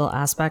 every single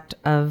aspect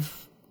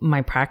of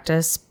my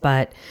practice.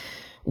 But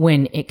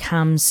when it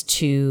comes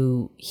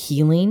to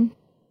healing,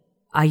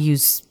 I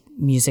use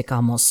music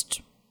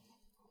almost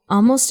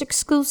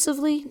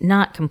exclusively,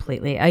 not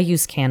completely. I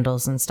use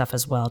candles and stuff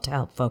as well to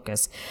help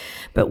focus.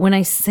 But when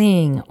I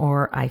sing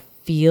or I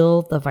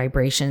feel the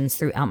vibrations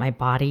throughout my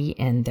body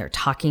and they're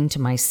talking to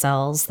my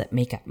cells that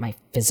make up my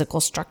physical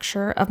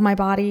structure of my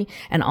body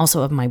and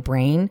also of my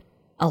brain,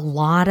 a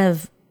lot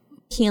of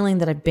healing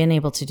that I've been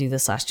able to do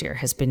this last year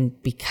has been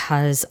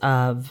because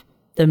of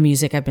the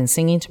music I've been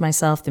singing to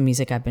myself, the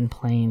music I've been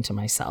playing to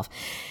myself.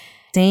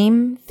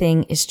 Same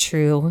thing is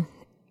true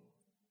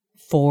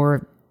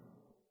for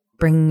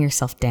bringing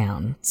yourself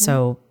down.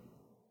 So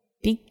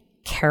be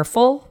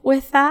careful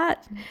with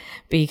that,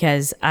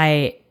 because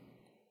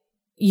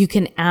you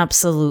can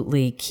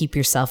absolutely keep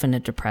yourself in a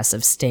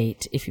depressive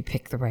state if you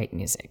pick the right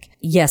music.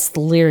 Yes, the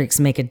lyrics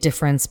make a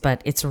difference,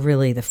 but it's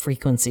really the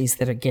frequencies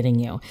that are getting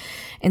you.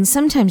 And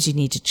sometimes you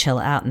need to chill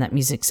out and that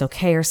music's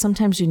okay, or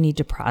sometimes you need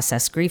to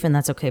process grief and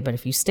that's okay. But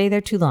if you stay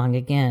there too long,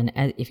 again,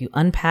 if you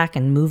unpack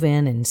and move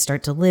in and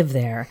start to live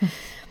there,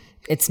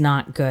 it's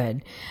not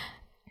good.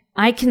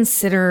 I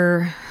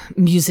consider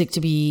music to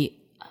be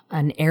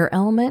an air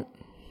element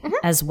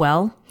as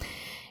well.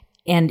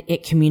 And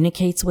it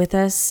communicates with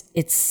us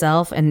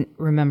itself. And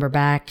remember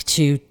back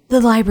to the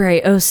library,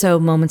 so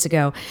moments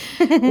ago,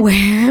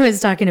 where I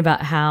was talking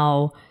about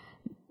how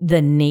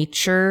the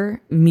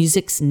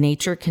music's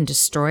nature can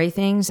destroy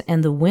things.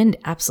 And the wind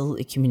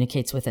absolutely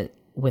communicates with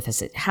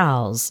us. It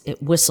howls,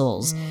 it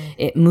whistles,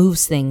 it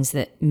moves things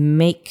that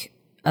make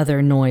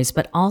other noise,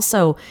 but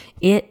also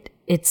it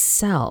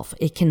itself,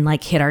 it can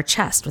like hit our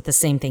chest with the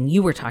same thing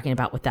you were talking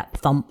about with that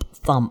thump.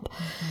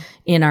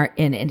 And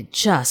it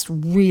just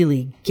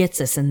really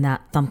gets us, in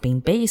that thumping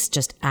bass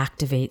just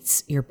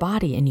activates your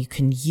body, and you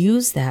can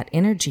use that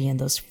energy and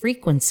those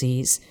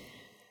frequencies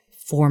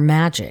for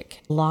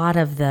magic. A lot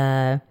of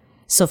the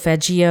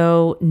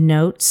solfeggio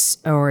notes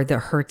or the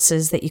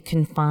hertzes that you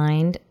can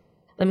find,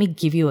 let me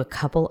give you a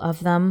couple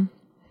of them.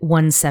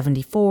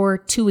 174,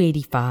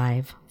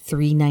 285,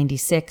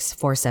 396,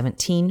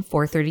 417,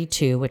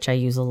 432, which I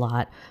use a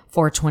lot,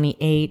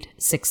 428,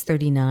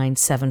 639,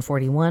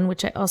 741,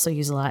 which I also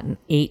use a lot, and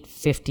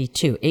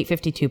 852.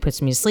 852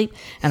 puts me to sleep,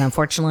 and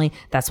unfortunately,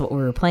 that's what we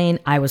were playing.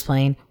 I was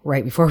playing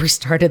right before we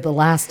started the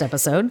last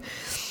episode.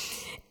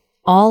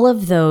 All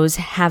of those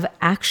have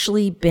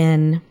actually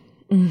been,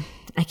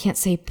 I can't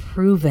say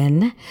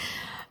proven,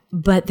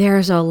 but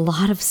there's a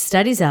lot of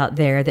studies out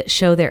there that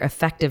show their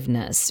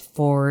effectiveness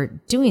for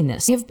doing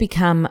this. I've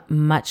become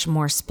much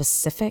more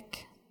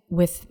specific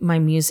with my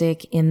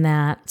music in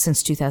that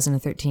since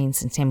 2013,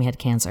 since Tammy had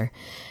cancer,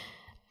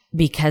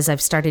 because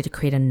I've started to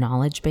create a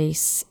knowledge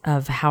base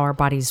of how our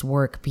bodies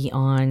work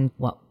beyond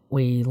what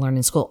we learn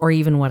in school, or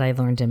even what I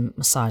learned in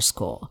massage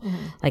school,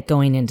 like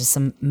going into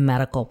some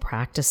medical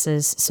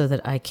practices so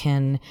that I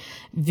can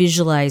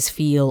visualize,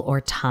 feel, or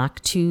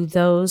talk to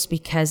those,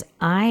 because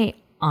I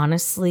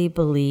honestly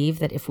believe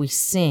that if we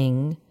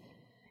sing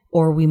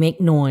or we make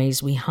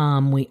noise, we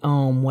hum, we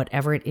ohm,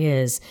 whatever it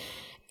is,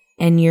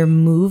 and you're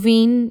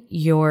moving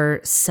your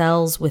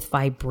cells with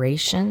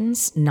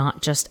vibrations,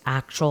 not just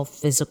actual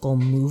physical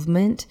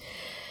movement,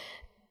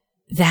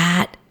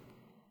 that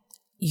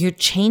you're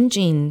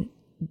changing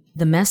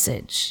the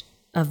message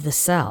of the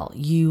cell.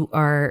 You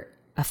are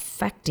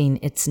affecting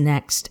its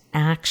next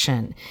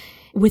action.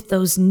 With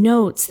those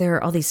notes, there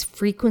are all these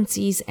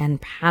frequencies and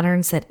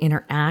patterns that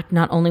interact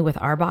not only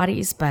with our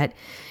bodies, but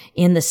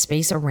in the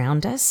space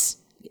around us.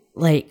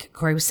 Like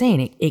Corey was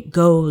saying, it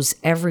goes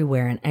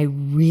everywhere. And I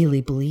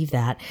really believe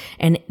that.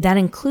 And that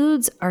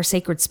includes our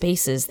sacred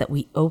spaces that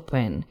we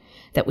open,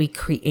 that we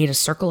create a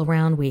circle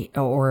around,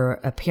 or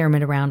a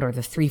pyramid around, or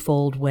the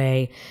threefold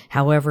way,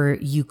 however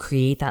you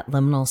create that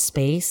liminal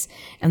space.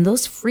 And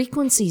those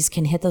frequencies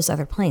can hit those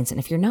other planes. And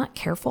if you're not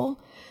careful,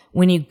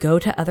 when you go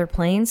to other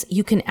planes,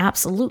 you can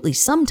absolutely,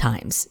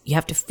 sometimes, you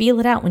have to feel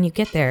it out when you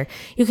get there,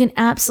 you can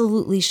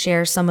absolutely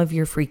share some of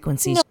your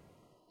frequencies. No.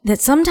 That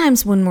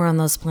sometimes when we're on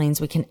those planes,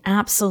 we can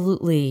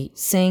absolutely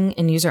sing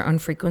and use our own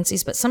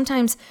frequencies, but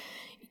sometimes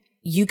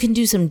you can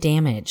do some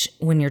damage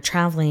when you're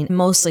traveling,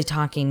 mostly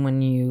talking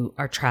when you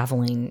are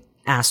traveling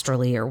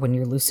astrally or when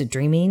you're lucid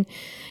dreaming.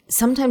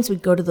 Sometimes we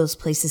go to those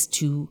places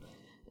to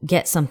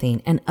get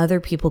something, and other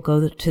people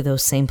go to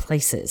those same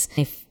places.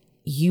 If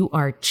you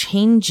are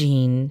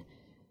changing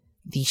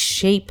the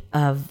shape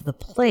of the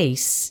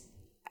place,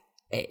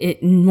 it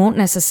won't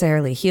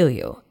necessarily heal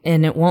you,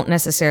 and it won't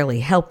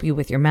necessarily help you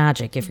with your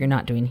magic if you're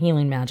not doing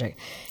healing magic.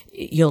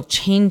 You'll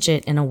change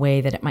it in a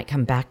way that it might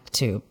come back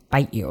to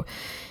bite you.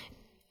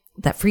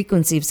 That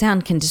frequency of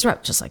sound can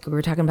disrupt, just like we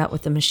were talking about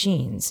with the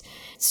machines.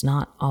 It's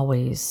not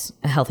always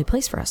a healthy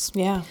place for us.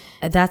 Yeah.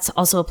 That's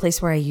also a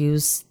place where I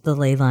use the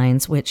ley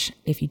lines, which,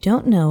 if you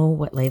don't know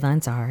what ley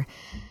lines are,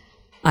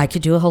 I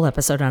could do a whole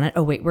episode on it.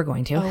 Oh, wait, we're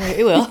going to. Oh, wait,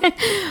 we will.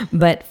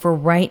 But for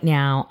right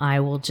now, I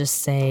will just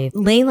say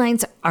ley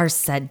lines are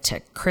said to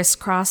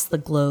crisscross the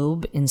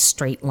globe in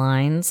straight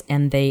lines,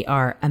 and they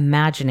are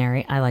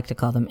imaginary. I like to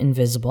call them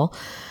invisible.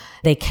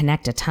 They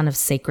connect a ton of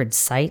sacred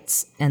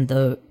sites, and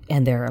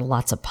there are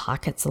lots of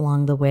pockets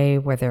along the way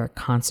where there are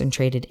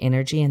concentrated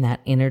energy, and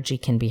that energy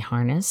can be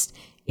harnessed.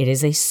 It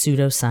is a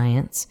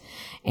pseudoscience,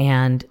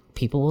 and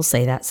people will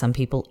say that. Some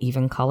people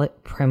even call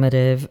it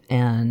primitive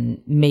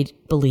and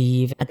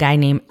make-believe. A guy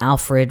named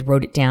Alfred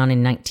wrote it down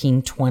in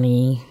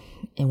 1920,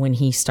 and when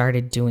he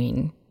started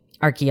doing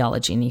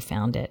archaeology, and he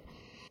found it.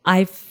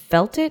 I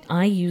felt it.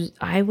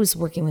 I was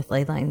working with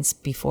ley lines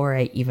before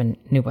I even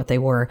knew what they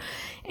were,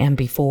 and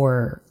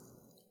before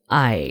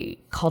I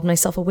called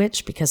myself a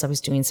witch, because I was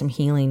doing some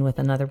healing with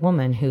another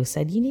woman who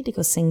said, you need to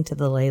go sing to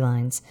the ley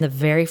lines. The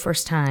very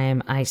first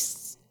time I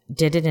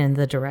did it in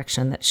the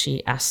direction that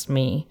she asked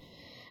me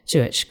to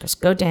it. She goes,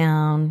 go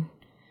down,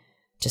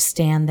 just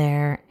stand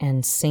there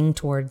and sing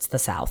towards the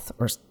south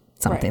or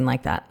something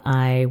like that.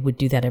 I would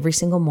do that every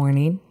single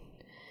morning.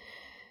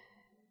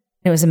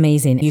 It was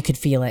amazing. You could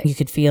feel it. You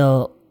could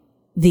feel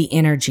the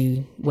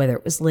energy, whether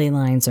it was ley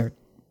lines or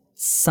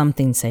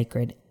something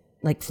sacred,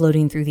 like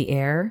floating through the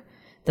air.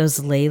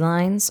 Those ley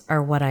lines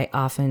are what I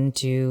often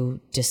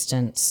do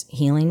distance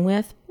healing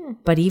with.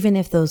 But even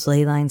if those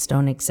ley lines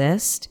don't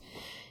exist,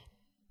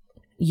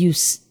 you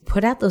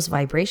put out those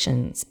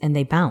vibrations and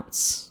they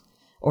bounce,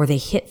 or they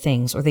hit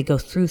things, or they go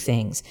through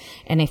things.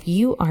 And if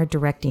you are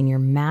directing your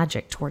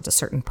magic towards a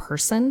certain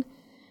person,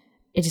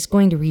 it is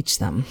going to reach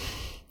them.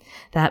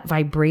 That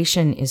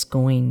vibration is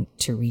going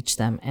to reach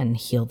them and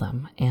heal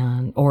them,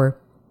 or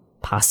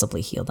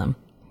possibly heal them.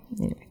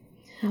 Anyway.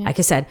 Yeah. Like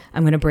I said,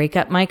 I'm going to break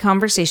up my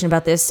conversation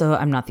about this, so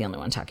I'm not the only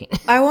one talking.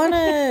 I want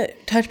to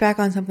touch back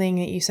on something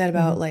that you said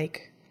about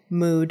like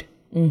mood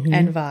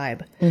and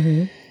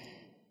vibe.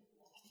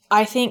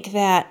 I think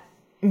that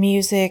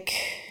music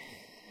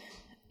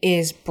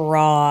is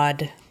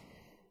broad.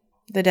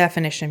 The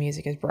definition of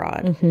music is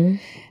broad.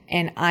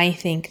 And I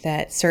think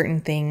that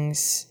certain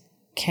things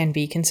can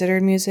be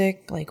considered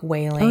music, like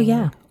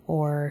wailing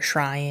or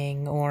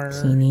shrying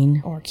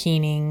or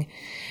keening.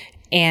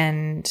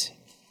 And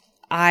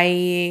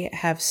I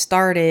have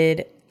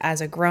started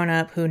as a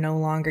grown-up who no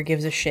longer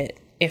gives a shit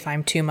if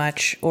I'm too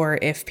much, or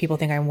if people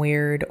think I'm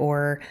weird,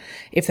 or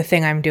if the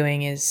thing I'm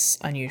doing is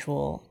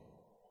unusual.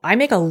 I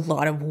make a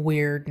lot of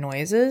weird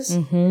noises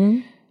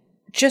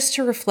just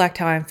to reflect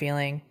how I'm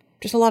feeling.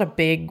 Just a lot of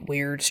big,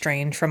 weird,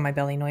 strange from my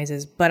belly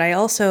noises. But I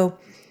also,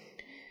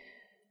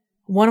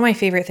 one of my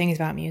favorite things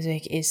about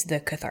music is the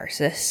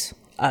catharsis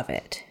of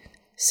it.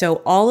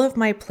 So all of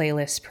my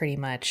playlists pretty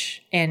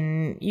much,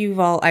 and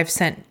I've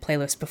sent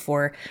playlists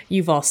before.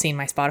 You've all seen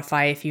my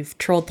Spotify. If you've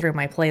trolled through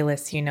my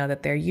playlists, you know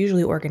that they're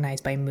usually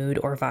organized by mood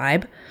or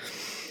vibe.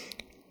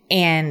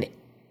 And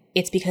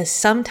it's because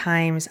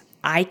sometimes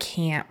I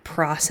can't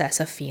process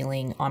a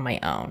feeling on my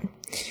own.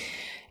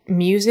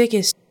 Music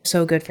is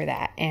so good for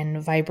that,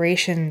 and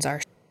vibrations are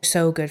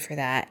so good for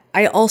that.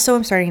 I also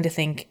am starting to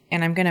think,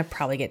 and I'm going to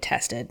probably get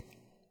tested,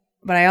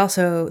 but I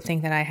also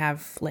think that I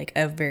have like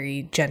a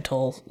very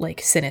gentle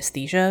like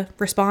synesthesia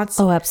response.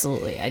 Oh,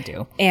 absolutely. I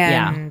do.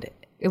 And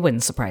it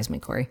wouldn't surprise me,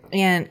 Corey.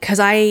 And because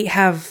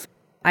I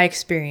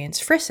experience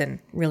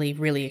frisson really,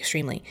 really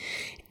extremely.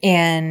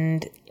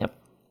 And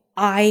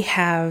I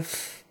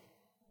have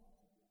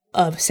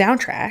a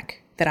soundtrack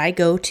that I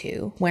go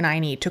to when I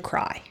need to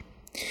cry.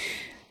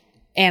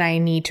 And I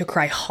need to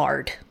cry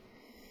hard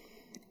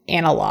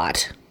and a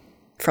lot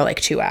for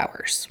like 2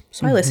 hours.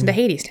 So I listen to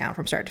Hadestown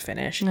from start to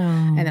finish.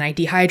 And then I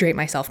dehydrate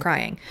myself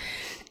crying.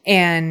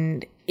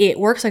 And it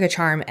works like a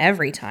charm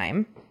every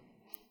time,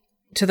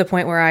 to the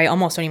point where I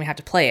almost don't even have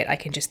to play it. I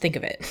can just think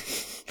of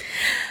it.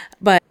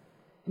 But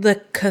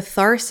the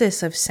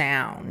catharsis of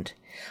sound.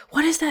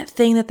 What is that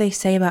thing that they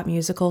say about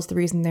musicals? The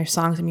reason there's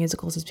songs in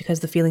musicals is because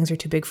the feelings are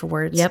too big for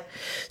words. Yep.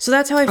 So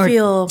that's how I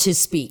feel. To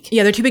speak.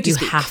 Yeah, they're too big to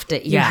speak. You have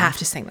to. You have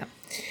to sing them.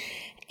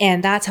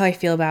 And that's how I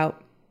feel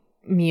about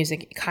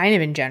music, kind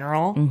of in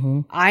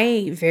general.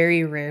 I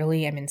very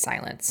rarely am in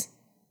silence.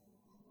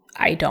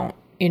 I don't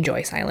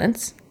enjoy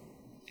silence.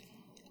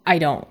 I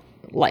don't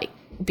like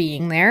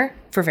being there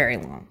for very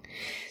long.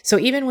 So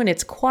even when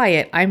it's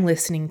quiet, I'm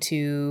listening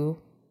to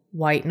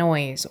white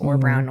noise or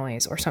brown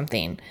noise or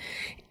something.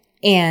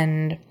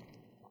 And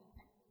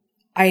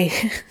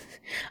I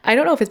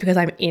don't know if it's because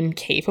I'm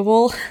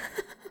incapable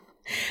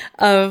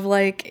of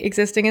like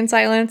existing in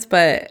silence,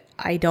 but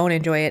I don't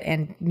enjoy it.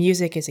 And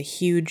music is a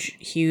huge,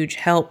 huge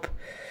help,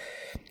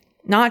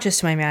 not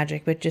just to my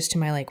magic, but just to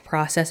my like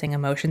processing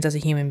emotions as a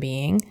human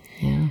being.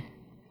 Yeah.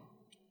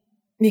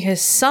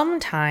 Because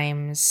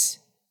sometimes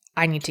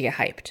I need to get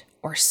hyped,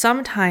 or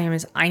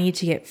sometimes I need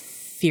to get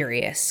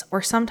furious,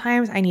 or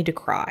sometimes I need to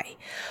cry,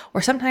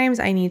 or sometimes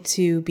I need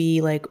to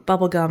be like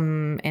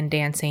bubblegum and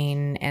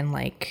dancing, and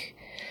like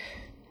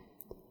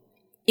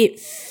it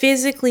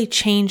physically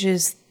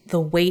changes the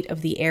weight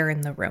of the air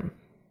in the room.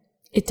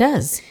 It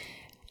does.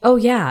 Oh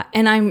yeah,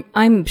 and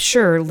I'm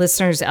sure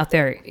listeners out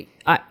there,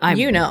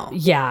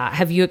 yeah.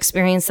 Have you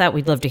experienced that?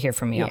 We'd love to hear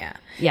from you.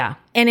 Yeah.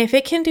 And if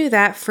it can do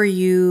that for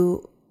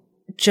you,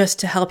 just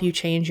to help you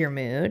change your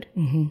mood,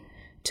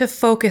 to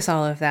focus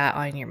all of that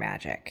on your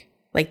magic,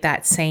 like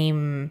that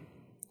same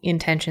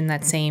intention,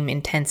 that same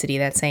intensity,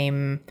 that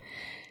same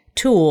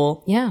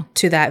tool,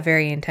 to that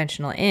very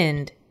intentional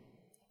end.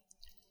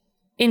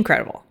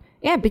 Incredible.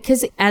 Yeah,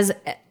 because as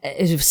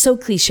it's so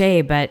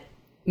cliche, but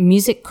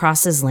music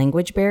crosses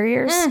language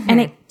barriers,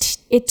 and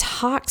it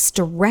talks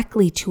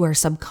directly to our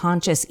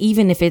subconscious,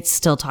 even if it's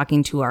still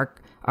talking to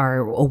our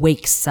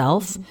awake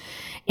self.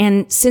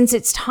 And since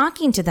it's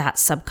talking to that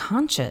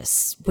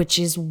subconscious, which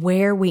is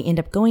where we end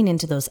up going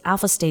into those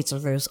alpha states or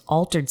those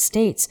altered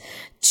states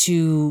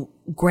to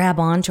grab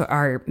onto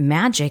our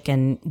magic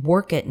and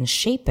work it and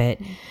shape it,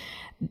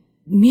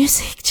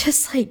 music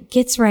just like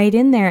gets right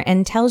in there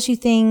and tells you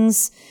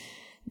things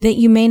that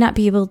you may not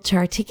be able to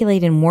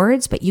articulate in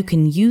words, but you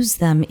can use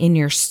them in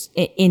your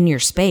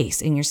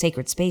space, in your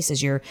sacred space,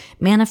 as you're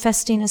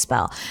manifesting a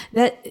spell.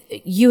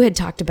 That you had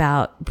talked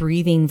about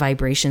breathing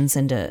vibrations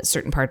into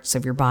certain parts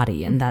of your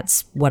body, and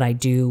that's what I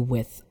do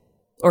with,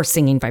 or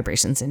singing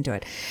vibrations into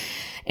it.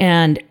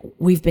 And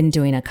we've been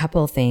doing a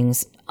couple of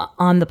things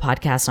on the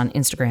podcast, on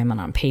Instagram,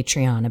 and on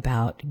Patreon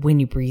about when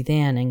you breathe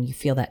in and you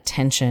feel that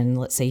tension.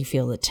 Let's say you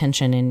feel the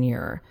tension in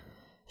your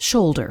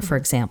shoulder, for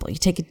example. You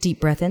take a deep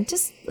breath in.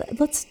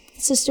 Let's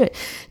just do it.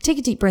 Take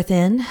a deep breath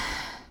in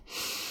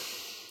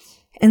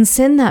and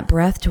send that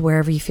breath to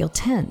wherever you feel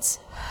tense.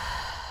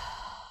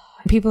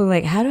 People are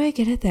like, how do I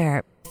get it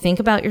there? Think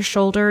about your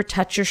shoulder,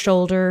 touch your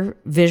shoulder,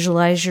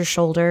 visualize your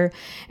shoulder,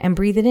 and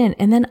breathe it in.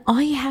 And then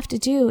all you have to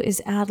do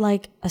is add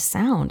like a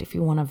sound if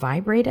you want to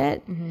vibrate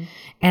it. Mm-hmm.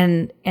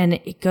 And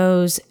it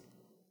goes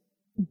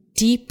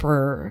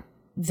deeper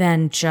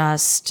than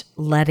just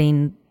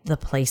letting the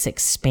place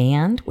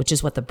expand, which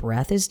is what the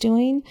breath is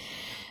doing.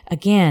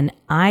 Again,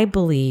 I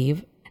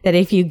believe that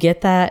if you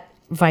get that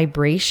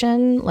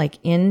vibration like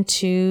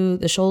into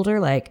the shoulder,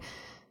 like,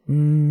 and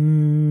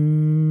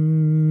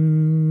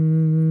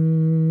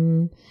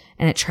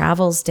it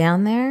travels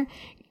down there,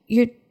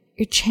 you're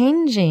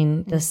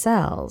changing the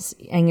cells,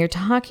 and you're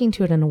talking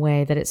to it in a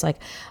way that it's like,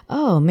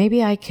 oh,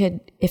 maybe I could,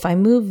 if I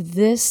move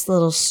this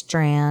little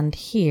strand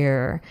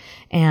here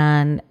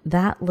and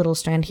that little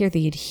strand here,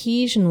 the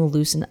adhesion will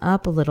loosen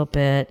up a little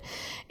bit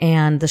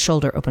and the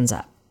shoulder opens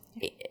up.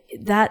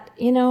 That,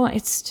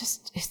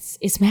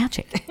 it's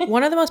magic.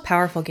 One of the most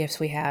powerful gifts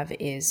we have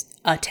is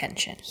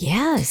attention.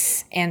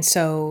 Yes. And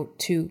so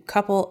to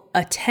couple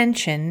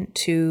attention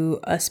to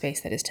a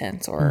space that is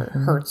tense or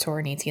hurts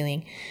or needs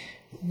healing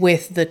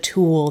with the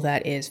tool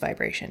that is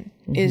vibration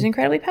is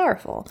incredibly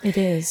powerful. It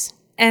is.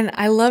 And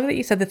I love that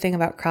you said the thing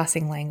about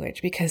crossing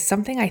language, because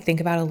something I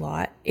think about a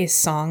lot is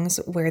songs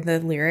where the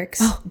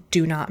lyrics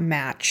do not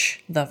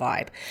match the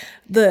vibe.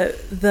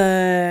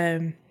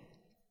 The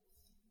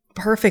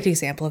perfect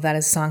example of that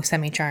is the song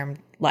Semi-Charmed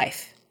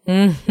Life.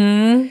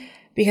 Mm-hmm.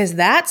 Because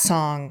that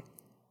song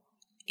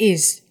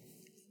is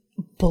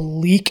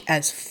bleak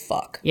as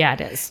fuck. Yeah,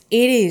 it is.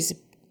 It is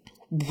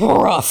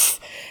rough.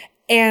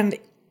 And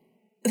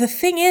the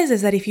thing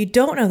is that if you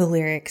don't know the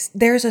lyrics,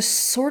 there's a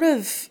sort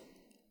of,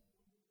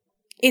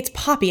 it's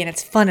poppy and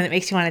it's fun and it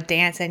makes you want to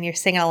dance and you're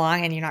singing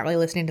along and you're not really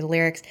listening to the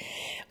lyrics.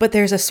 But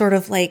there's a sort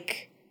of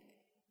like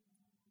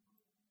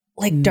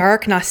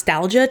dark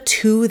nostalgia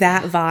to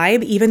that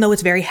vibe, even though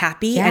it's very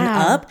happy and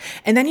up.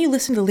 And then you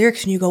listen to the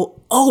lyrics and you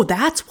go, oh,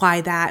 that's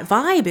why that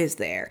vibe is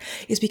there.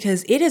 Is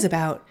because it is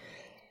about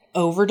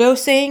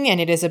overdosing,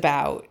 and it is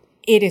about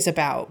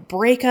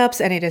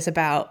breakups, and it is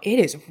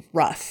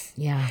rough.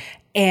 Yeah.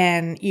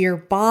 And your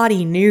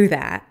body knew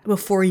that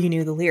before you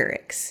knew the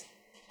lyrics.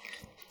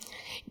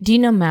 Do you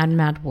know Mad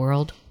Mad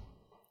World?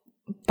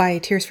 By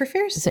Tears for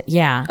Fears?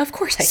 Yeah. Of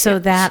course I do. So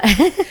that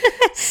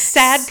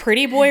sad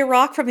pretty boy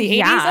rock from the 80s?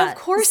 Yeah. Of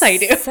course I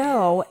do.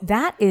 So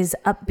that is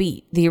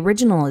upbeat. The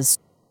original is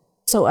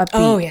so upbeat.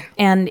 Oh, yeah.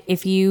 And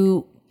if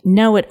you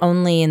know it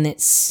only in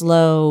its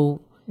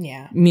slow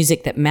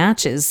music that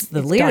matches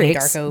the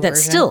lyrics, Donnie Darko that's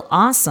version. still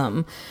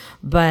awesome.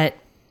 But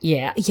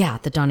yeah,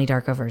 the Donnie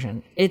Darko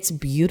version. It's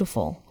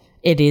beautiful.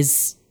 It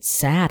is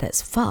sad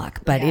as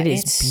fuck, but it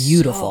is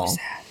beautiful. So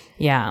sad.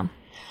 Yeah.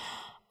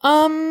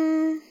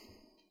 I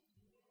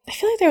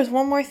feel like there was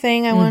one more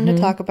thing I wanted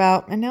to talk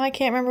about, and now I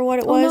can't remember what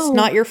it was. No.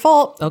 Not your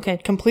fault. Okay.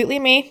 Completely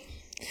me.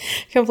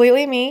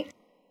 Completely me.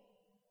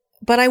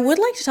 But I would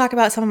like to talk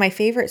about some of my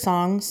favorite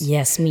songs.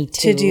 Yes, me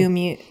too. To do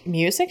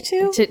music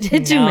to? To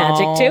do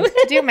magic to.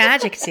 To do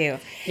magic to.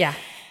 Yeah.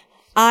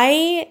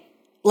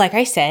 Like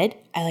I said,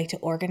 I like to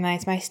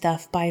organize my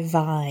stuff by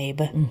vibe.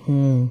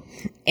 Mm-hmm.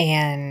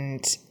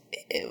 And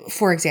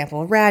for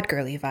example, rad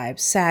girly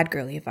vibes, sad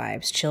girly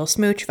vibes, chill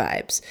smooch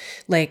vibes.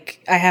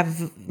 Like I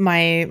have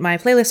my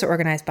playlists are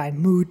organized by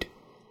mood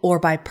or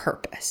by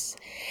purpose.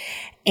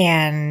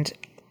 And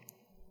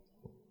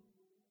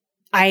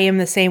I am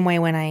the same way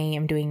when I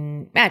am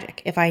doing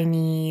magic. If I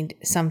need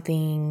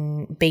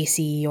something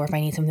bassy, or if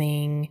I need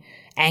something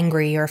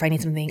angry, or if I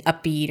need something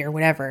upbeat or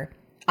whatever,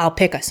 I'll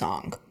pick a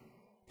song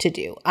to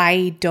do.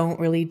 I don't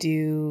really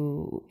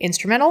do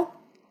instrumental.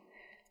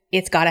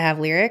 It's got to have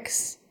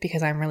lyrics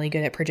because I'm really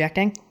good at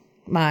projecting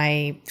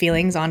my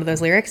feelings onto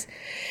those lyrics.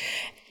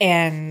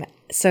 And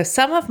so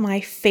some of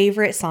my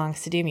favorite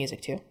songs to do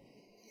music to.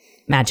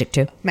 Magic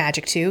to.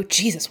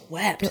 Jesus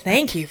wept.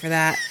 Thank you for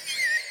that.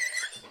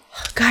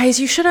 Guys,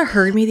 you should have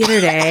heard me the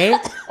other day.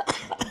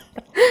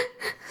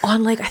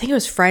 On I think it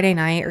was Friday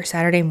night or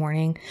Saturday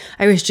morning.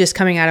 I was just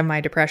coming out of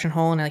my depression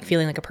hole and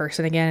feeling like a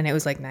person again. And it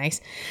was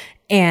nice.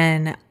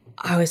 And it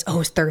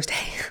was Thursday.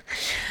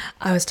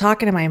 I was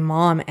talking to my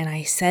mom and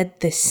I said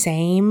the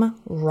same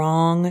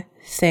wrong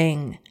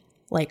thing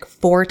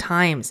 4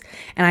 times.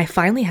 And I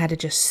finally had to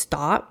just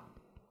stop,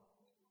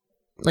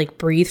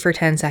 breathe for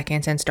 10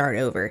 seconds and start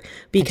over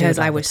because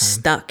I was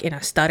stuck in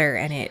a stutter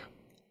and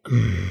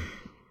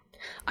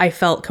I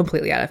felt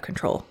completely out of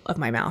control of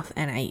my mouth,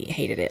 and I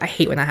hated it. I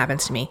hate when that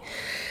happens to me.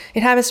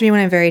 It happens to me when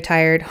I'm very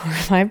tired, or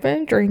if I've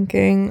been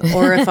drinking,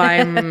 or if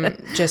I'm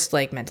just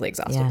like mentally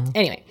exhausted. Yeah.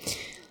 Anyway,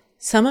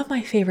 some of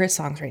my favorite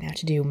songs right now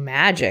to do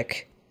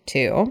magic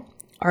to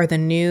are the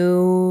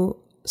new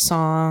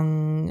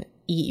song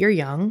Eat Your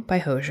Young by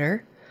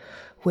Hozier,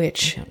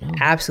 which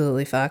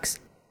absolutely fucks.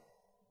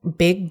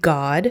 Big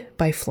God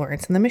by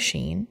Florence and the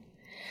Machine.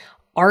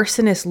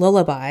 Arsonist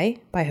Lullaby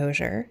by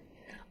Hozier.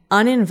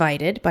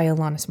 Uninvited by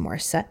Alanis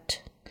Morissette.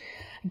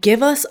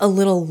 Give Us a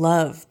Little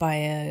Love by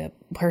a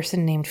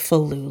person named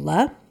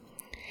Falula.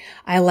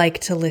 I like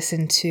to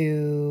listen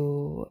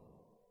to...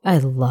 I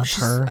love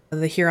her.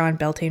 The Huron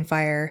Beltane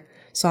Fire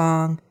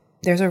song.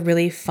 There's a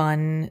really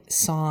fun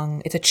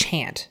song, it's a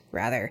chant,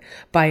 rather,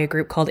 by a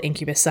group called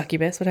Incubus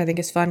Succubus, which I think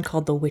is fun,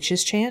 called The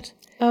Witch's Chant.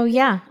 Oh,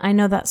 yeah. I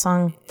know that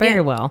song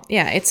very well.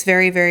 Yeah, it's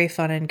very, very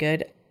fun and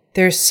good.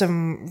 There's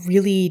some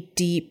really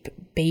deep,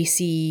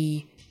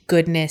 bassy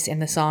goodness in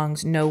the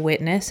songs No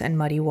Witness and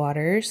Muddy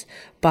Waters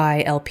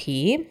by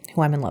LP,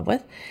 who I'm in love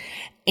with.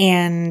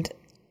 And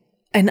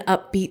an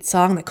upbeat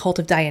song, The Cult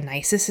of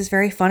Dionysus, is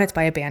very fun. It's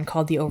by a band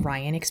called The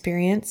Orion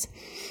Experience.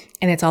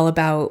 And it's all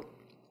about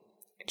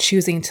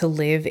choosing to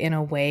live in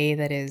a way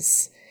that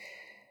is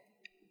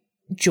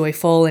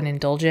joyful and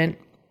indulgent.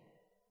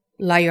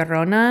 La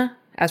Llorona,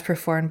 as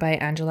performed by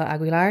Angela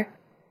Aguilar.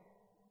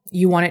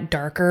 You Want It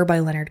Darker by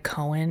Leonard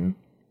Cohen.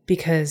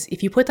 Because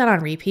if you put that on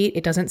repeat,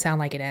 it doesn't sound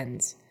like it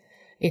ends.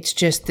 It's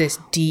just this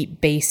deep,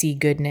 bassy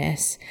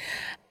goodness.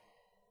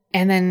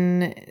 And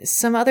then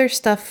some other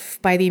stuff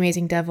by The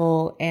Amazing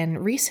Devil,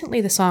 and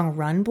recently the song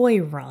Run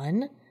Boy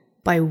Run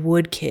by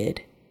Woodkid.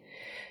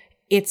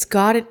 It's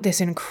got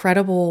this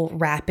incredible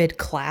rapid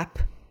clap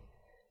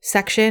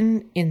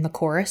section in the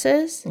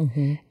choruses,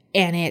 and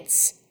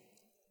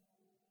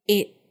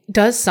it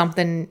does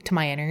something to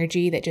my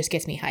energy that just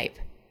gets me hype.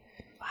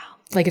 Wow.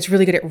 Like it's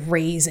really good at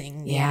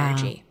raising the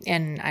energy,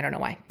 and I don't know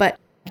why. But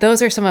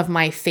those are some of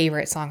my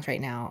favorite songs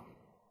right now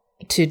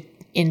to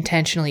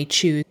intentionally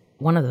choose.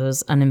 One of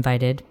those,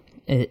 Uninvited,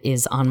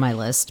 is on my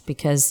list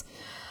because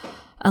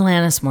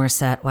Alanis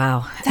Morissette,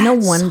 wow. No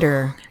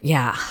wonder.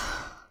 Yeah.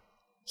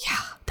 Yeah.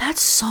 That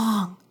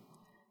song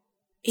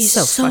is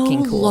so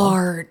fucking cool.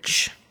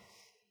 Large.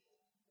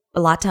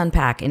 A lot to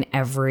unpack in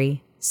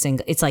every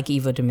single, it's like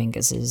Ivo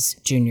Dominguez's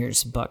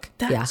Junior's book.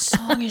 That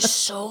song is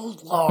so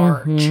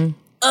large.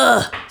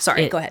 Ugh.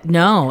 Sorry, go ahead.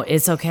 No,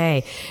 it's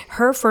okay.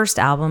 Her first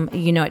album,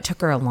 it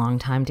took her a long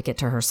time to get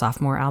to her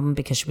sophomore album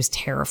because she was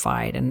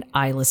terrified. And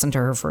I listened to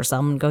her first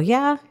album and go,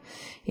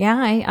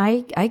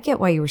 I get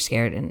why you were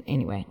scared. And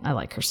anyway, I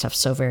like her stuff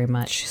so very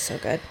much. She's so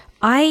good.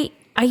 I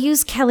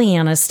use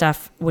Kellyanna's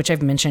stuff, which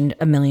I've mentioned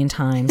a million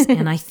times.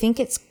 And I think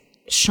it's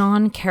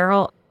Sean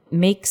Carroll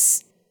Make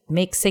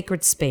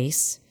Sacred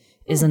Space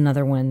is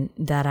another one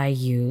that I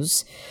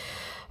use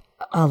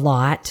a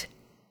lot.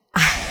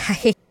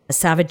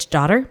 Savage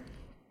Daughter.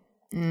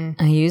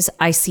 I use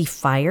I See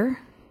Fire.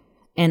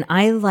 And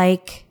I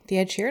like... The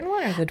Ed Sheeran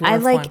one or the dwarf one? I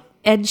like one?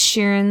 Ed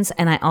Sheeran's,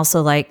 and I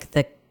also like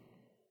the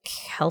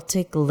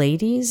Celtic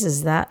Ladies.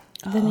 Is that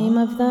the name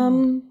of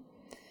them?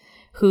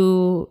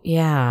 Who,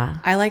 yeah.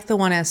 I like the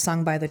one as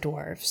sung by the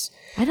dwarves.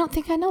 I don't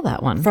think I know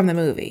that one. From the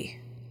movie.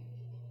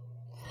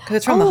 Because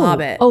it's from The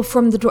Hobbit. Oh,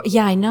 from the dwarf.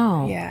 Yeah, I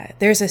know. Yeah.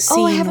 There's a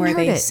scene where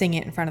they sing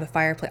it in front of the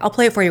fireplace. I'll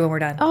play it for you when we're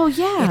done. Oh,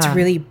 yeah. It's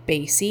really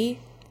bassy.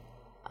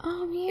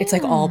 Oh, yeah. It's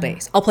like all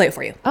bass. I'll play it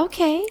for you.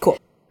 Okay. Cool.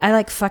 I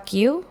like Fuck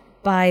You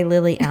by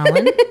Lily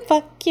Allen.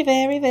 Fuck you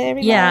very,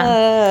 very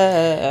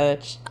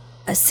much.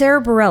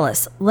 Sarah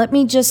Bareilles. Let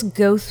me just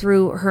go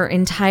through her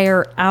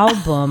entire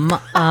album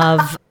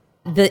of...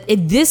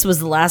 This was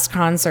the last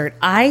concert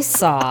I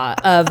saw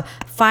of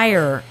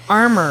Fire,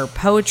 Armor,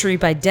 Poetry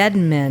by Dead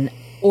Men,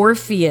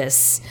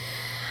 Orpheus,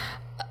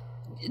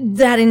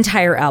 that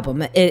entire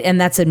album. And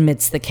that's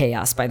Amidst the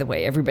Chaos, by the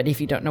way, everybody, if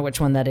you don't know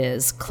which one that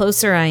is.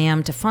 Closer I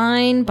Am to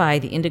Fine by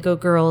the Indigo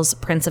Girls,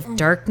 Prince of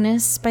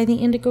Darkness by the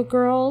Indigo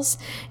Girls,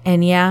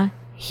 and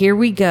here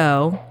we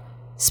go.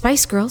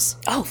 Spice Girls.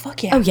 Oh,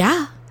 fuck yeah. Oh,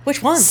 yeah.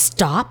 Which one?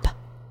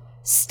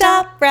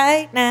 Stop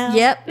right now.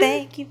 Yep.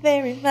 Thank you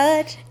very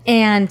much.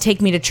 And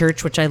Take Me to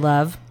Church, which I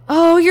love.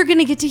 Oh, you're going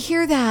to get to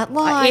hear that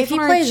live, if he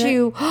aren't plays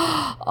you?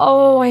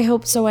 Oh, I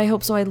hope so. I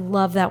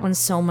love that one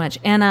so much.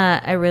 And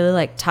I really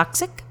like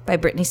Toxic by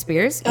Britney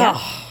Spears.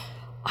 Yeah.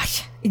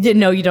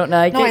 No, you don't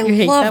like it. You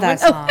hate love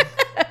that song.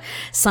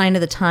 Sign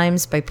of the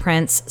Times by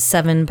Prince.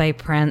 7 by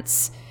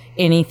Prince.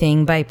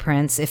 Anything by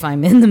Prince. If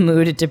I'm in the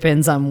mood, it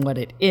depends on what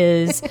it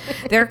is.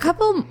 There are a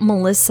couple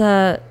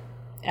Melissa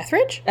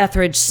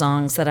Etheridge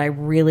songs that I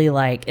really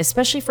like,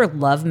 especially for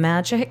Love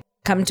Magic.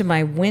 Come to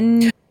my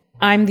When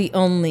I'm the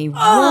Only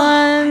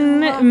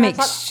One.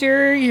 Make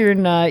sure you're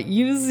not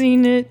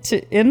using it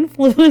to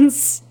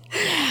influence.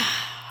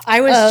 I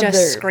was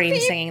just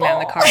singing that in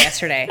the car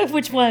yesterday.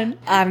 Which one?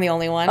 I'm the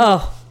Only One.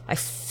 Oh, I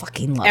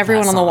fucking love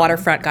Everyone that on the song.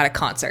 waterfront got a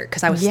concert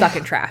because I was stuck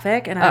in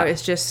traffic and I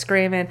was just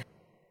screaming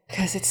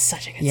because it's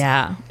such a good song.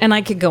 Yeah, and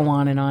I could go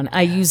on and on.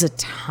 I use a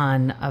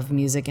ton of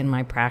music in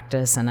my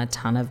practice and a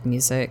ton of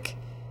music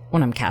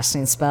when I'm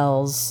casting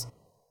spells.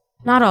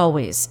 Not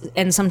always.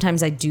 And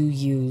sometimes I do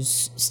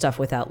use stuff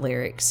without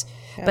lyrics.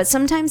 Yeah. But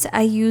sometimes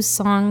I use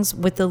songs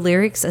with the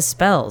lyrics as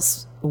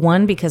spells.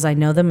 One, because I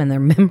know them and they're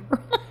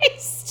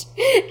memorized.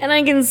 And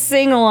I can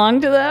sing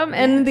along to them.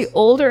 And the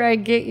older I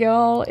get,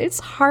 y'all, it's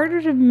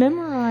harder to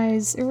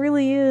memorize. It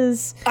really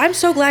is. I'm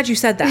so glad you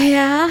said that.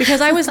 Yeah.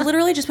 Because I was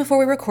literally just before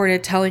we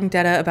recorded telling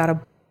Detta about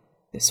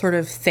a sort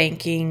of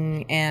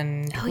thanking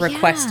and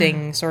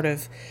requesting sort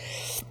of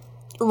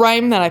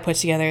rhyme that I put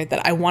together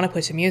that I want to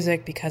put to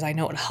music because I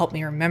know it would help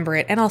me remember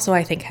it. And also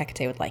I think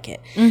Hecate would like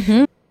it.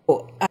 Mm-hmm.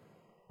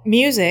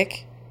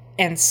 Music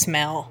and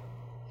smell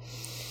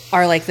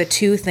are like the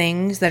two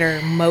things that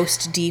are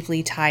most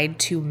deeply tied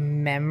to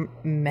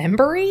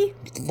memory.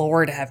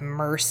 Lord have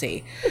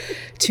mercy.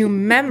 To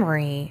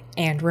memory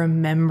and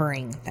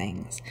remembering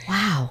things.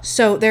 Wow.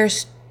 So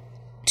there's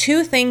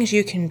two things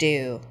you can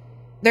do.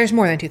 There's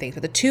more than two things,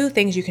 but the two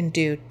things you can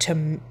do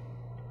to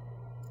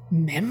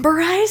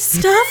memorize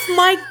stuff?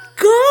 My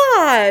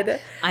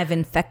God. I've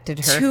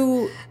infected her.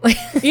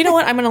 You know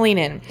what? I'm going to lean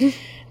in.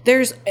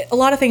 There's a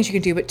lot of things you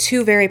can do, but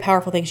two very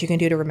powerful things you can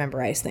do to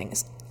memorize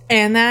things.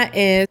 And that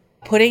is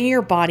putting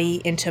your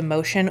body into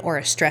motion or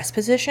a stress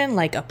position,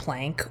 like a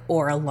plank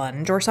or a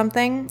lunge or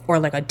something, or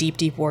like a deep,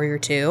 deep warrior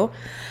 2,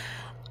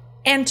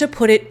 and to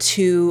put it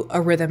to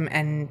a rhythm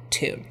and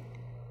tune.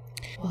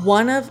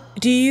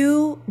 Do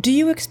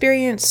you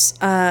experience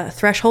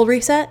threshold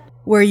reset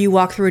where you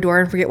walk through a door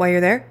and forget why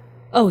you're there?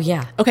 Oh,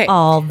 yeah. Okay.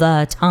 All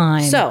the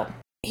time. So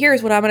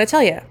here's what I'm going to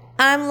tell you.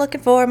 I'm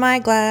looking for my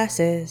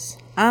glasses.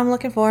 I'm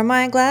looking for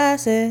my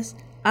glasses.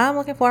 I'm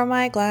looking for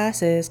my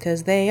glasses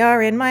because they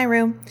are in my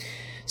room.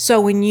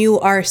 So when you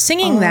are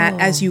singing that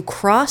as you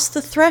cross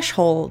the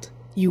threshold,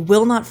 you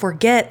will not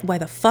forget why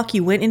the fuck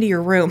you went into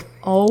your room.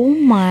 Oh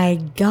my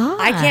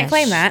God. I can't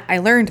claim that. I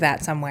learned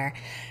that somewhere.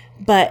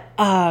 But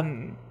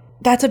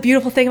that's a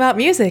beautiful thing about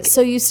music.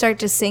 So you start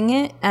to sing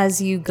it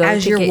as you go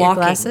as to you're get walking,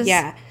 your glasses?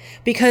 Yeah.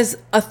 Because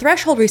a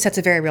threshold reset's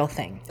a very real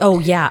thing. Oh,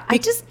 yeah.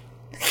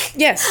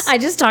 Yes. I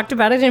just talked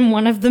about it in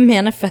one of the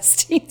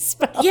manifesting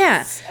spells.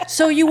 Yeah.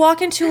 So you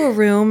walk into a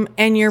room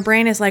and your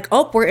brain is like,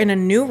 oh, we're in a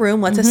new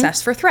room. Let's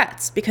assess for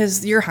threats.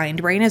 Because your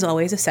hindbrain is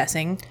always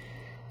assessing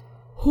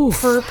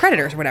for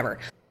predators or whatever.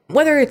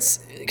 Whether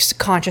it's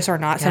conscious or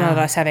not, some of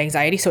us have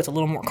anxiety, so it's a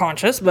little more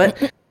conscious.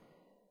 But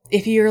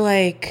if you're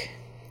like,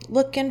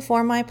 looking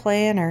for my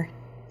planner,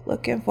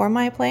 looking for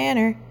my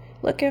planner,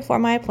 looking for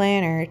my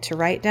planner to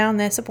write down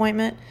this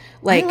appointment.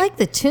 I like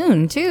the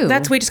tune, too.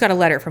 We just got a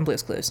letter from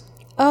Blue's Clues.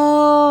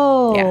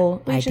 Oh.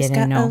 Yeah. We just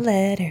got a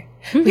letter.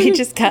 We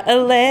just got a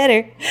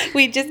letter.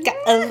 We just got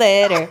a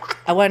letter.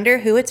 I wonder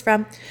who it's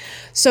from.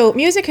 So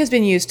music has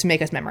been used to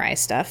make us memorize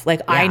stuff.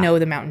 Like, I know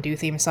the Mountain Dew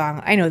theme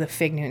song. I know the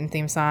Fig Newton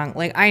theme song.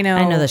 Like, I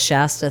know the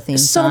Shasta theme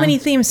song. So many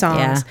theme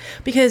songs.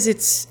 Because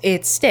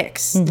it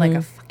sticks like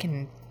a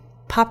fucking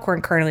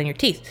popcorn kernel in your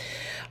teeth.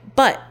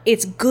 But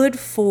it's good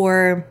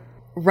for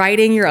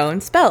writing your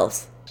own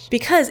spells.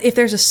 Because if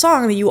there's a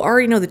song that you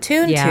already know the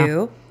tune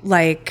to,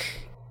 like,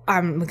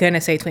 I'm going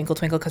to say Twinkle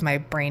Twinkle because my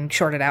brain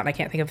shorted out and I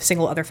can't think of a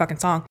single other fucking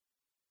song.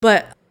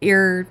 But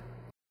you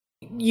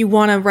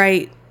want to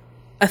write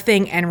a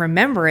thing and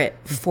remember it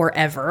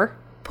forever,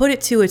 put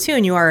it to a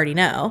tune you already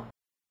know,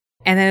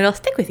 and then it'll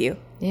stick with you.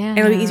 Yeah. And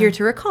it'll be easier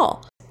to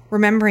recall.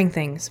 Remembering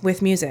things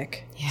with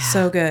music. Yeah.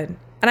 So good.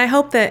 And I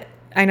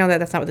know that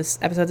that's not what this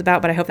episode's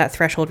about, but I hope that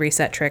threshold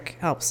reset trick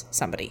helps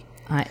somebody.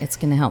 It's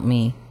going to help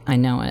me. I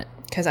know it.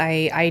 Because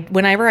I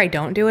whenever I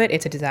don't do it,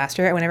 it's a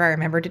disaster. And whenever I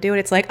remember to do it,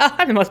 it's like,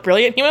 I'm the most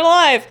brilliant human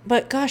alive.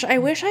 But gosh, I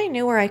wish I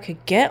knew where I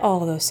could get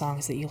all of those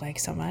songs that you like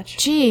so much.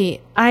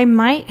 Gee, I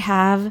might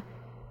have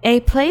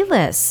a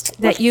playlist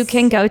that you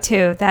can go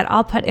to that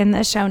I'll put in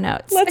the show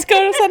notes. Let's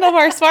go to some of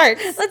our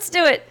sparks. Let's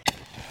do it.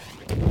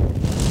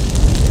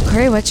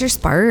 Corey, what's your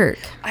spark?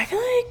 I feel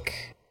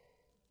like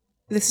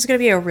this is going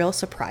to be a real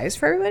surprise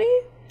for everybody,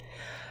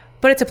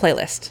 but it's a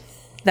playlist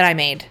that I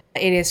made.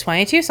 It is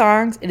 22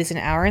 songs. It is an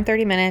hour and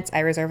 30 minutes. I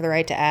reserve the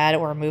right to add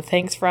or remove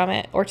things from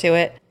it or to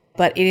it,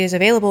 but it is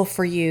available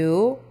for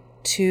you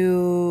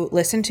to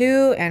listen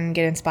to and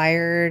get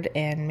inspired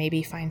and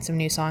maybe find some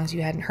new songs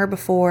you hadn't heard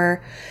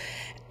before.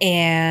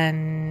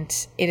 And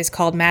it is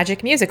called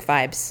Magic Music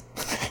Vibes.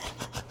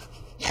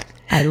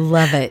 I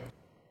love it.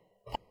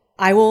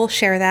 I will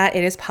share that.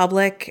 It is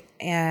public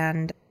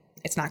and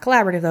it's not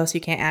collaborative though, so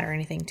you can't add or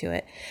anything to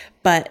it.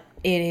 But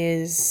it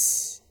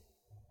is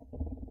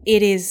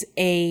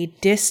a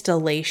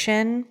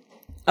distillation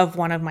of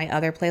one of my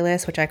other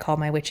playlists, which I call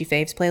my Witchy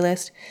Faves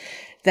playlist,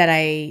 that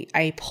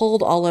I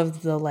pulled all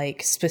of the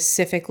like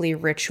specifically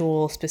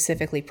ritual,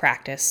 specifically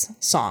practice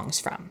songs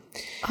from.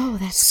 Oh,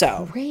 that's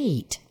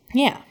great.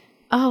 Yeah.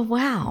 Oh,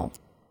 wow.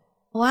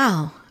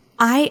 Wow.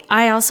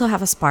 I also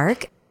have a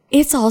spark.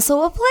 It's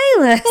also a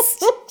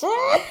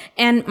playlist.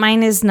 And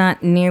mine is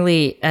not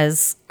nearly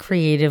as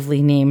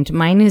creatively named.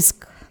 Mine is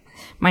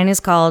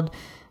called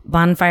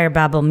Bonfire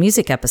Babble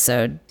Music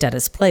Episode,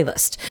 Detta's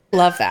Playlist.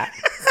 Love that.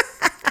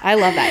 I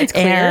love that. It's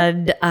clear.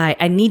 And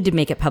I need to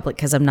make it public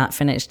because I'm not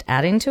finished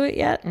adding to it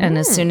yet. And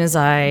as soon as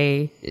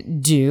I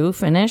do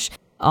finish,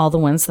 all the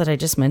ones that I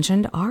just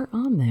mentioned are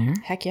on there.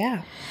 Heck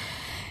yeah.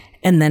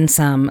 And then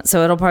some.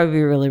 So it'll probably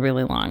be really,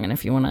 really long. And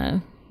if you want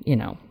to,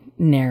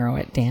 narrow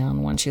it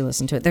down once you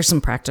listen to it, there's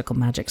some Practical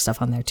Magic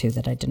stuff on there too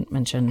that I didn't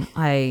mention.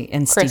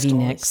 And Stevie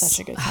Nicks. Such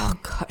a good song. Oh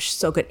gosh,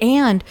 so good.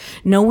 And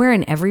Nowhere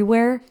and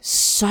Everywhere,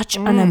 such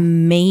an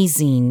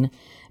amazing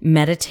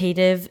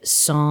meditative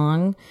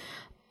song.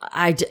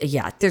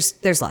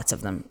 There's lots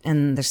of them,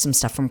 and there's some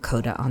stuff from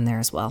Coda on there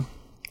as well.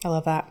 I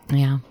love that.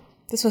 Yeah,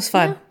 this was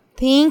fun. Yeah.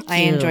 Thank you. I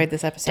enjoyed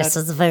this episode. This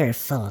was very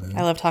fun.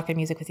 I love talking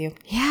music with you.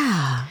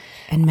 Yeah,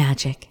 and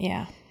magic.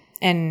 Yeah.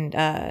 And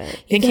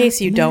in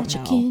case you don't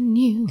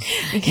know,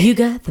 you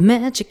got the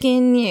magic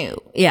in you.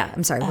 Yeah,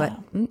 I'm sorry. What?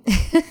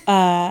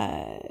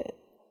 I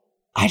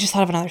just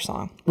thought of another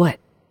song. What?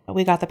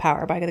 We Got the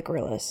Power by the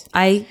Gorillaz.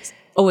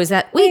 Is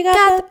that we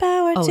got the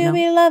power to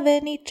be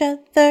loving each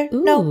other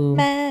no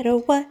matter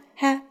what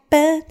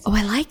happens. Oh,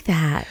 I like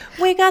that.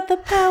 We got the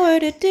power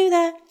to do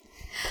that.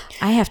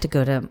 I have to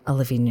go to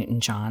Olivia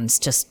Newton-John's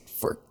just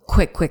for a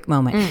quick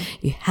moment.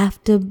 You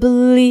have to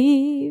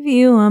believe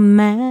you are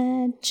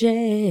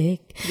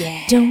magic.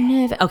 Yeah. Don't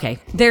have. Okay,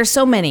 there's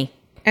so many.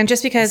 And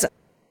just because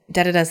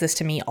Detta does this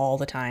to me all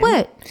the time.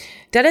 What?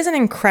 Detta's an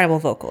incredible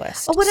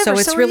vocalist. Oh, whatever. So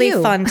it's so really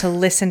fun to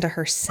listen to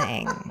her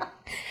sing.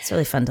 It's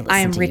really fun to listen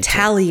I am to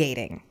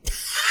retaliating.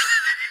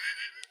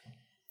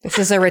 This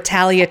is a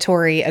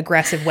retaliatory,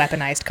 aggressive,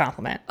 weaponized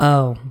compliment.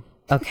 Oh,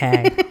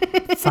 okay.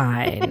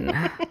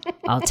 Fine.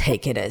 I'll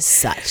take it as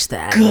such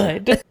then.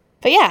 Good.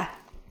 But yeah,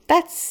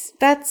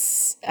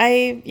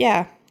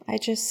 I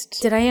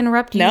just... Did I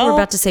interrupt you? No. You were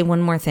about to say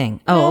one more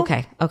thing. Oh, No.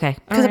 okay. Because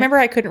I remember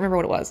I couldn't remember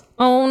what it was.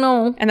 Oh,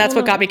 no. And that's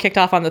what got me kicked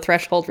off on the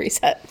threshold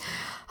reset.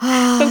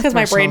 Because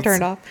my brain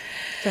turned off.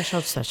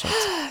 Thresholds.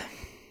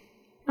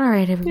 All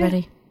right, everybody.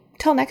 Yeah.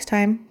 Till next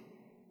time,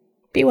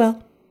 be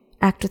well.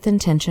 Act with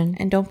intention.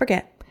 And don't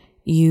forget,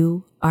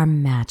 you are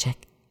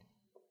magic.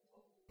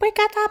 We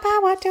got the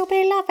power to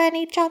be loving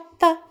each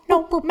other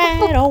no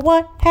matter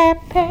what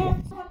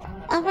happens.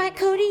 All right,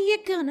 Cody, you're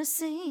gonna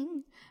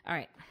sing. All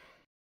right.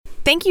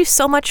 Thank you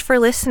so much for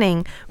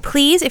listening.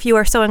 Please, if you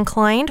are so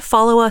inclined,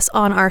 follow us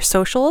on our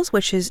socials,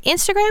 which is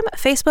Instagram,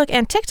 Facebook,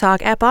 and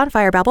TikTok at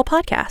Bonfire Babble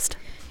Podcast.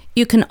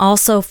 You can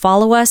also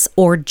follow us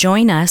or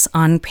join us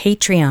on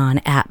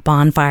Patreon at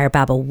Bonfire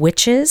Babble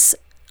Witches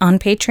on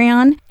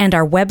Patreon and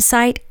our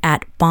website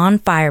at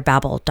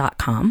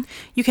bonfirebabble.com.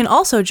 You can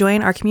also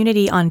join our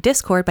community on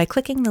Discord by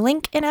clicking the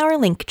link in our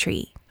link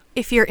tree.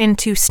 If you're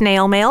into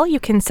snail mail, you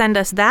can send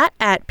us that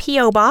at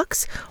P.O.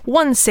 Box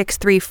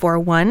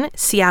 16341,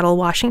 Seattle,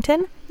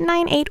 Washington,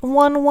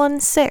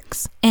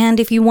 98116. And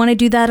if you want to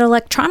do that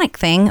electronic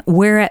thing,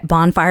 we're at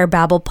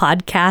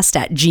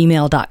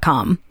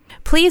bonfirebabblepodcast@gmail.com.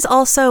 Please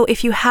also,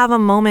 if you have a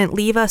moment,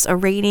 leave us a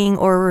rating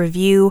or a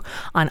review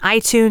on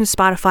iTunes,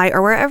 Spotify,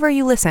 or wherever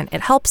you listen. It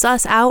helps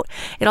us out.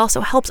 It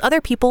also helps other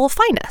people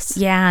find us.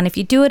 Yeah, and if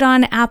you do it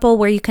on Apple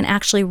where you can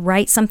actually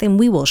write something,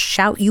 we will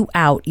shout you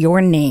out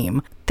your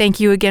name. Thank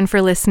you again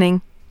for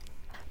listening.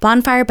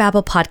 Bonfire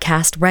Babble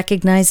Podcast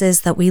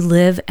recognizes that we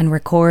live and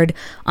record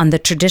on the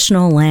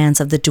traditional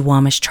lands of the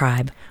Duwamish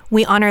tribe.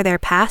 We honor their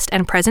past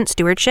and present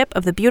stewardship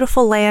of the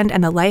beautiful land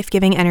and the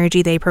life-giving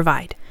energy they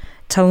provide.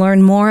 To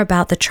learn more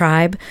about the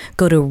tribe,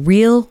 go to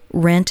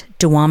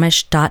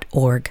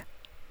realrentduwamish.org.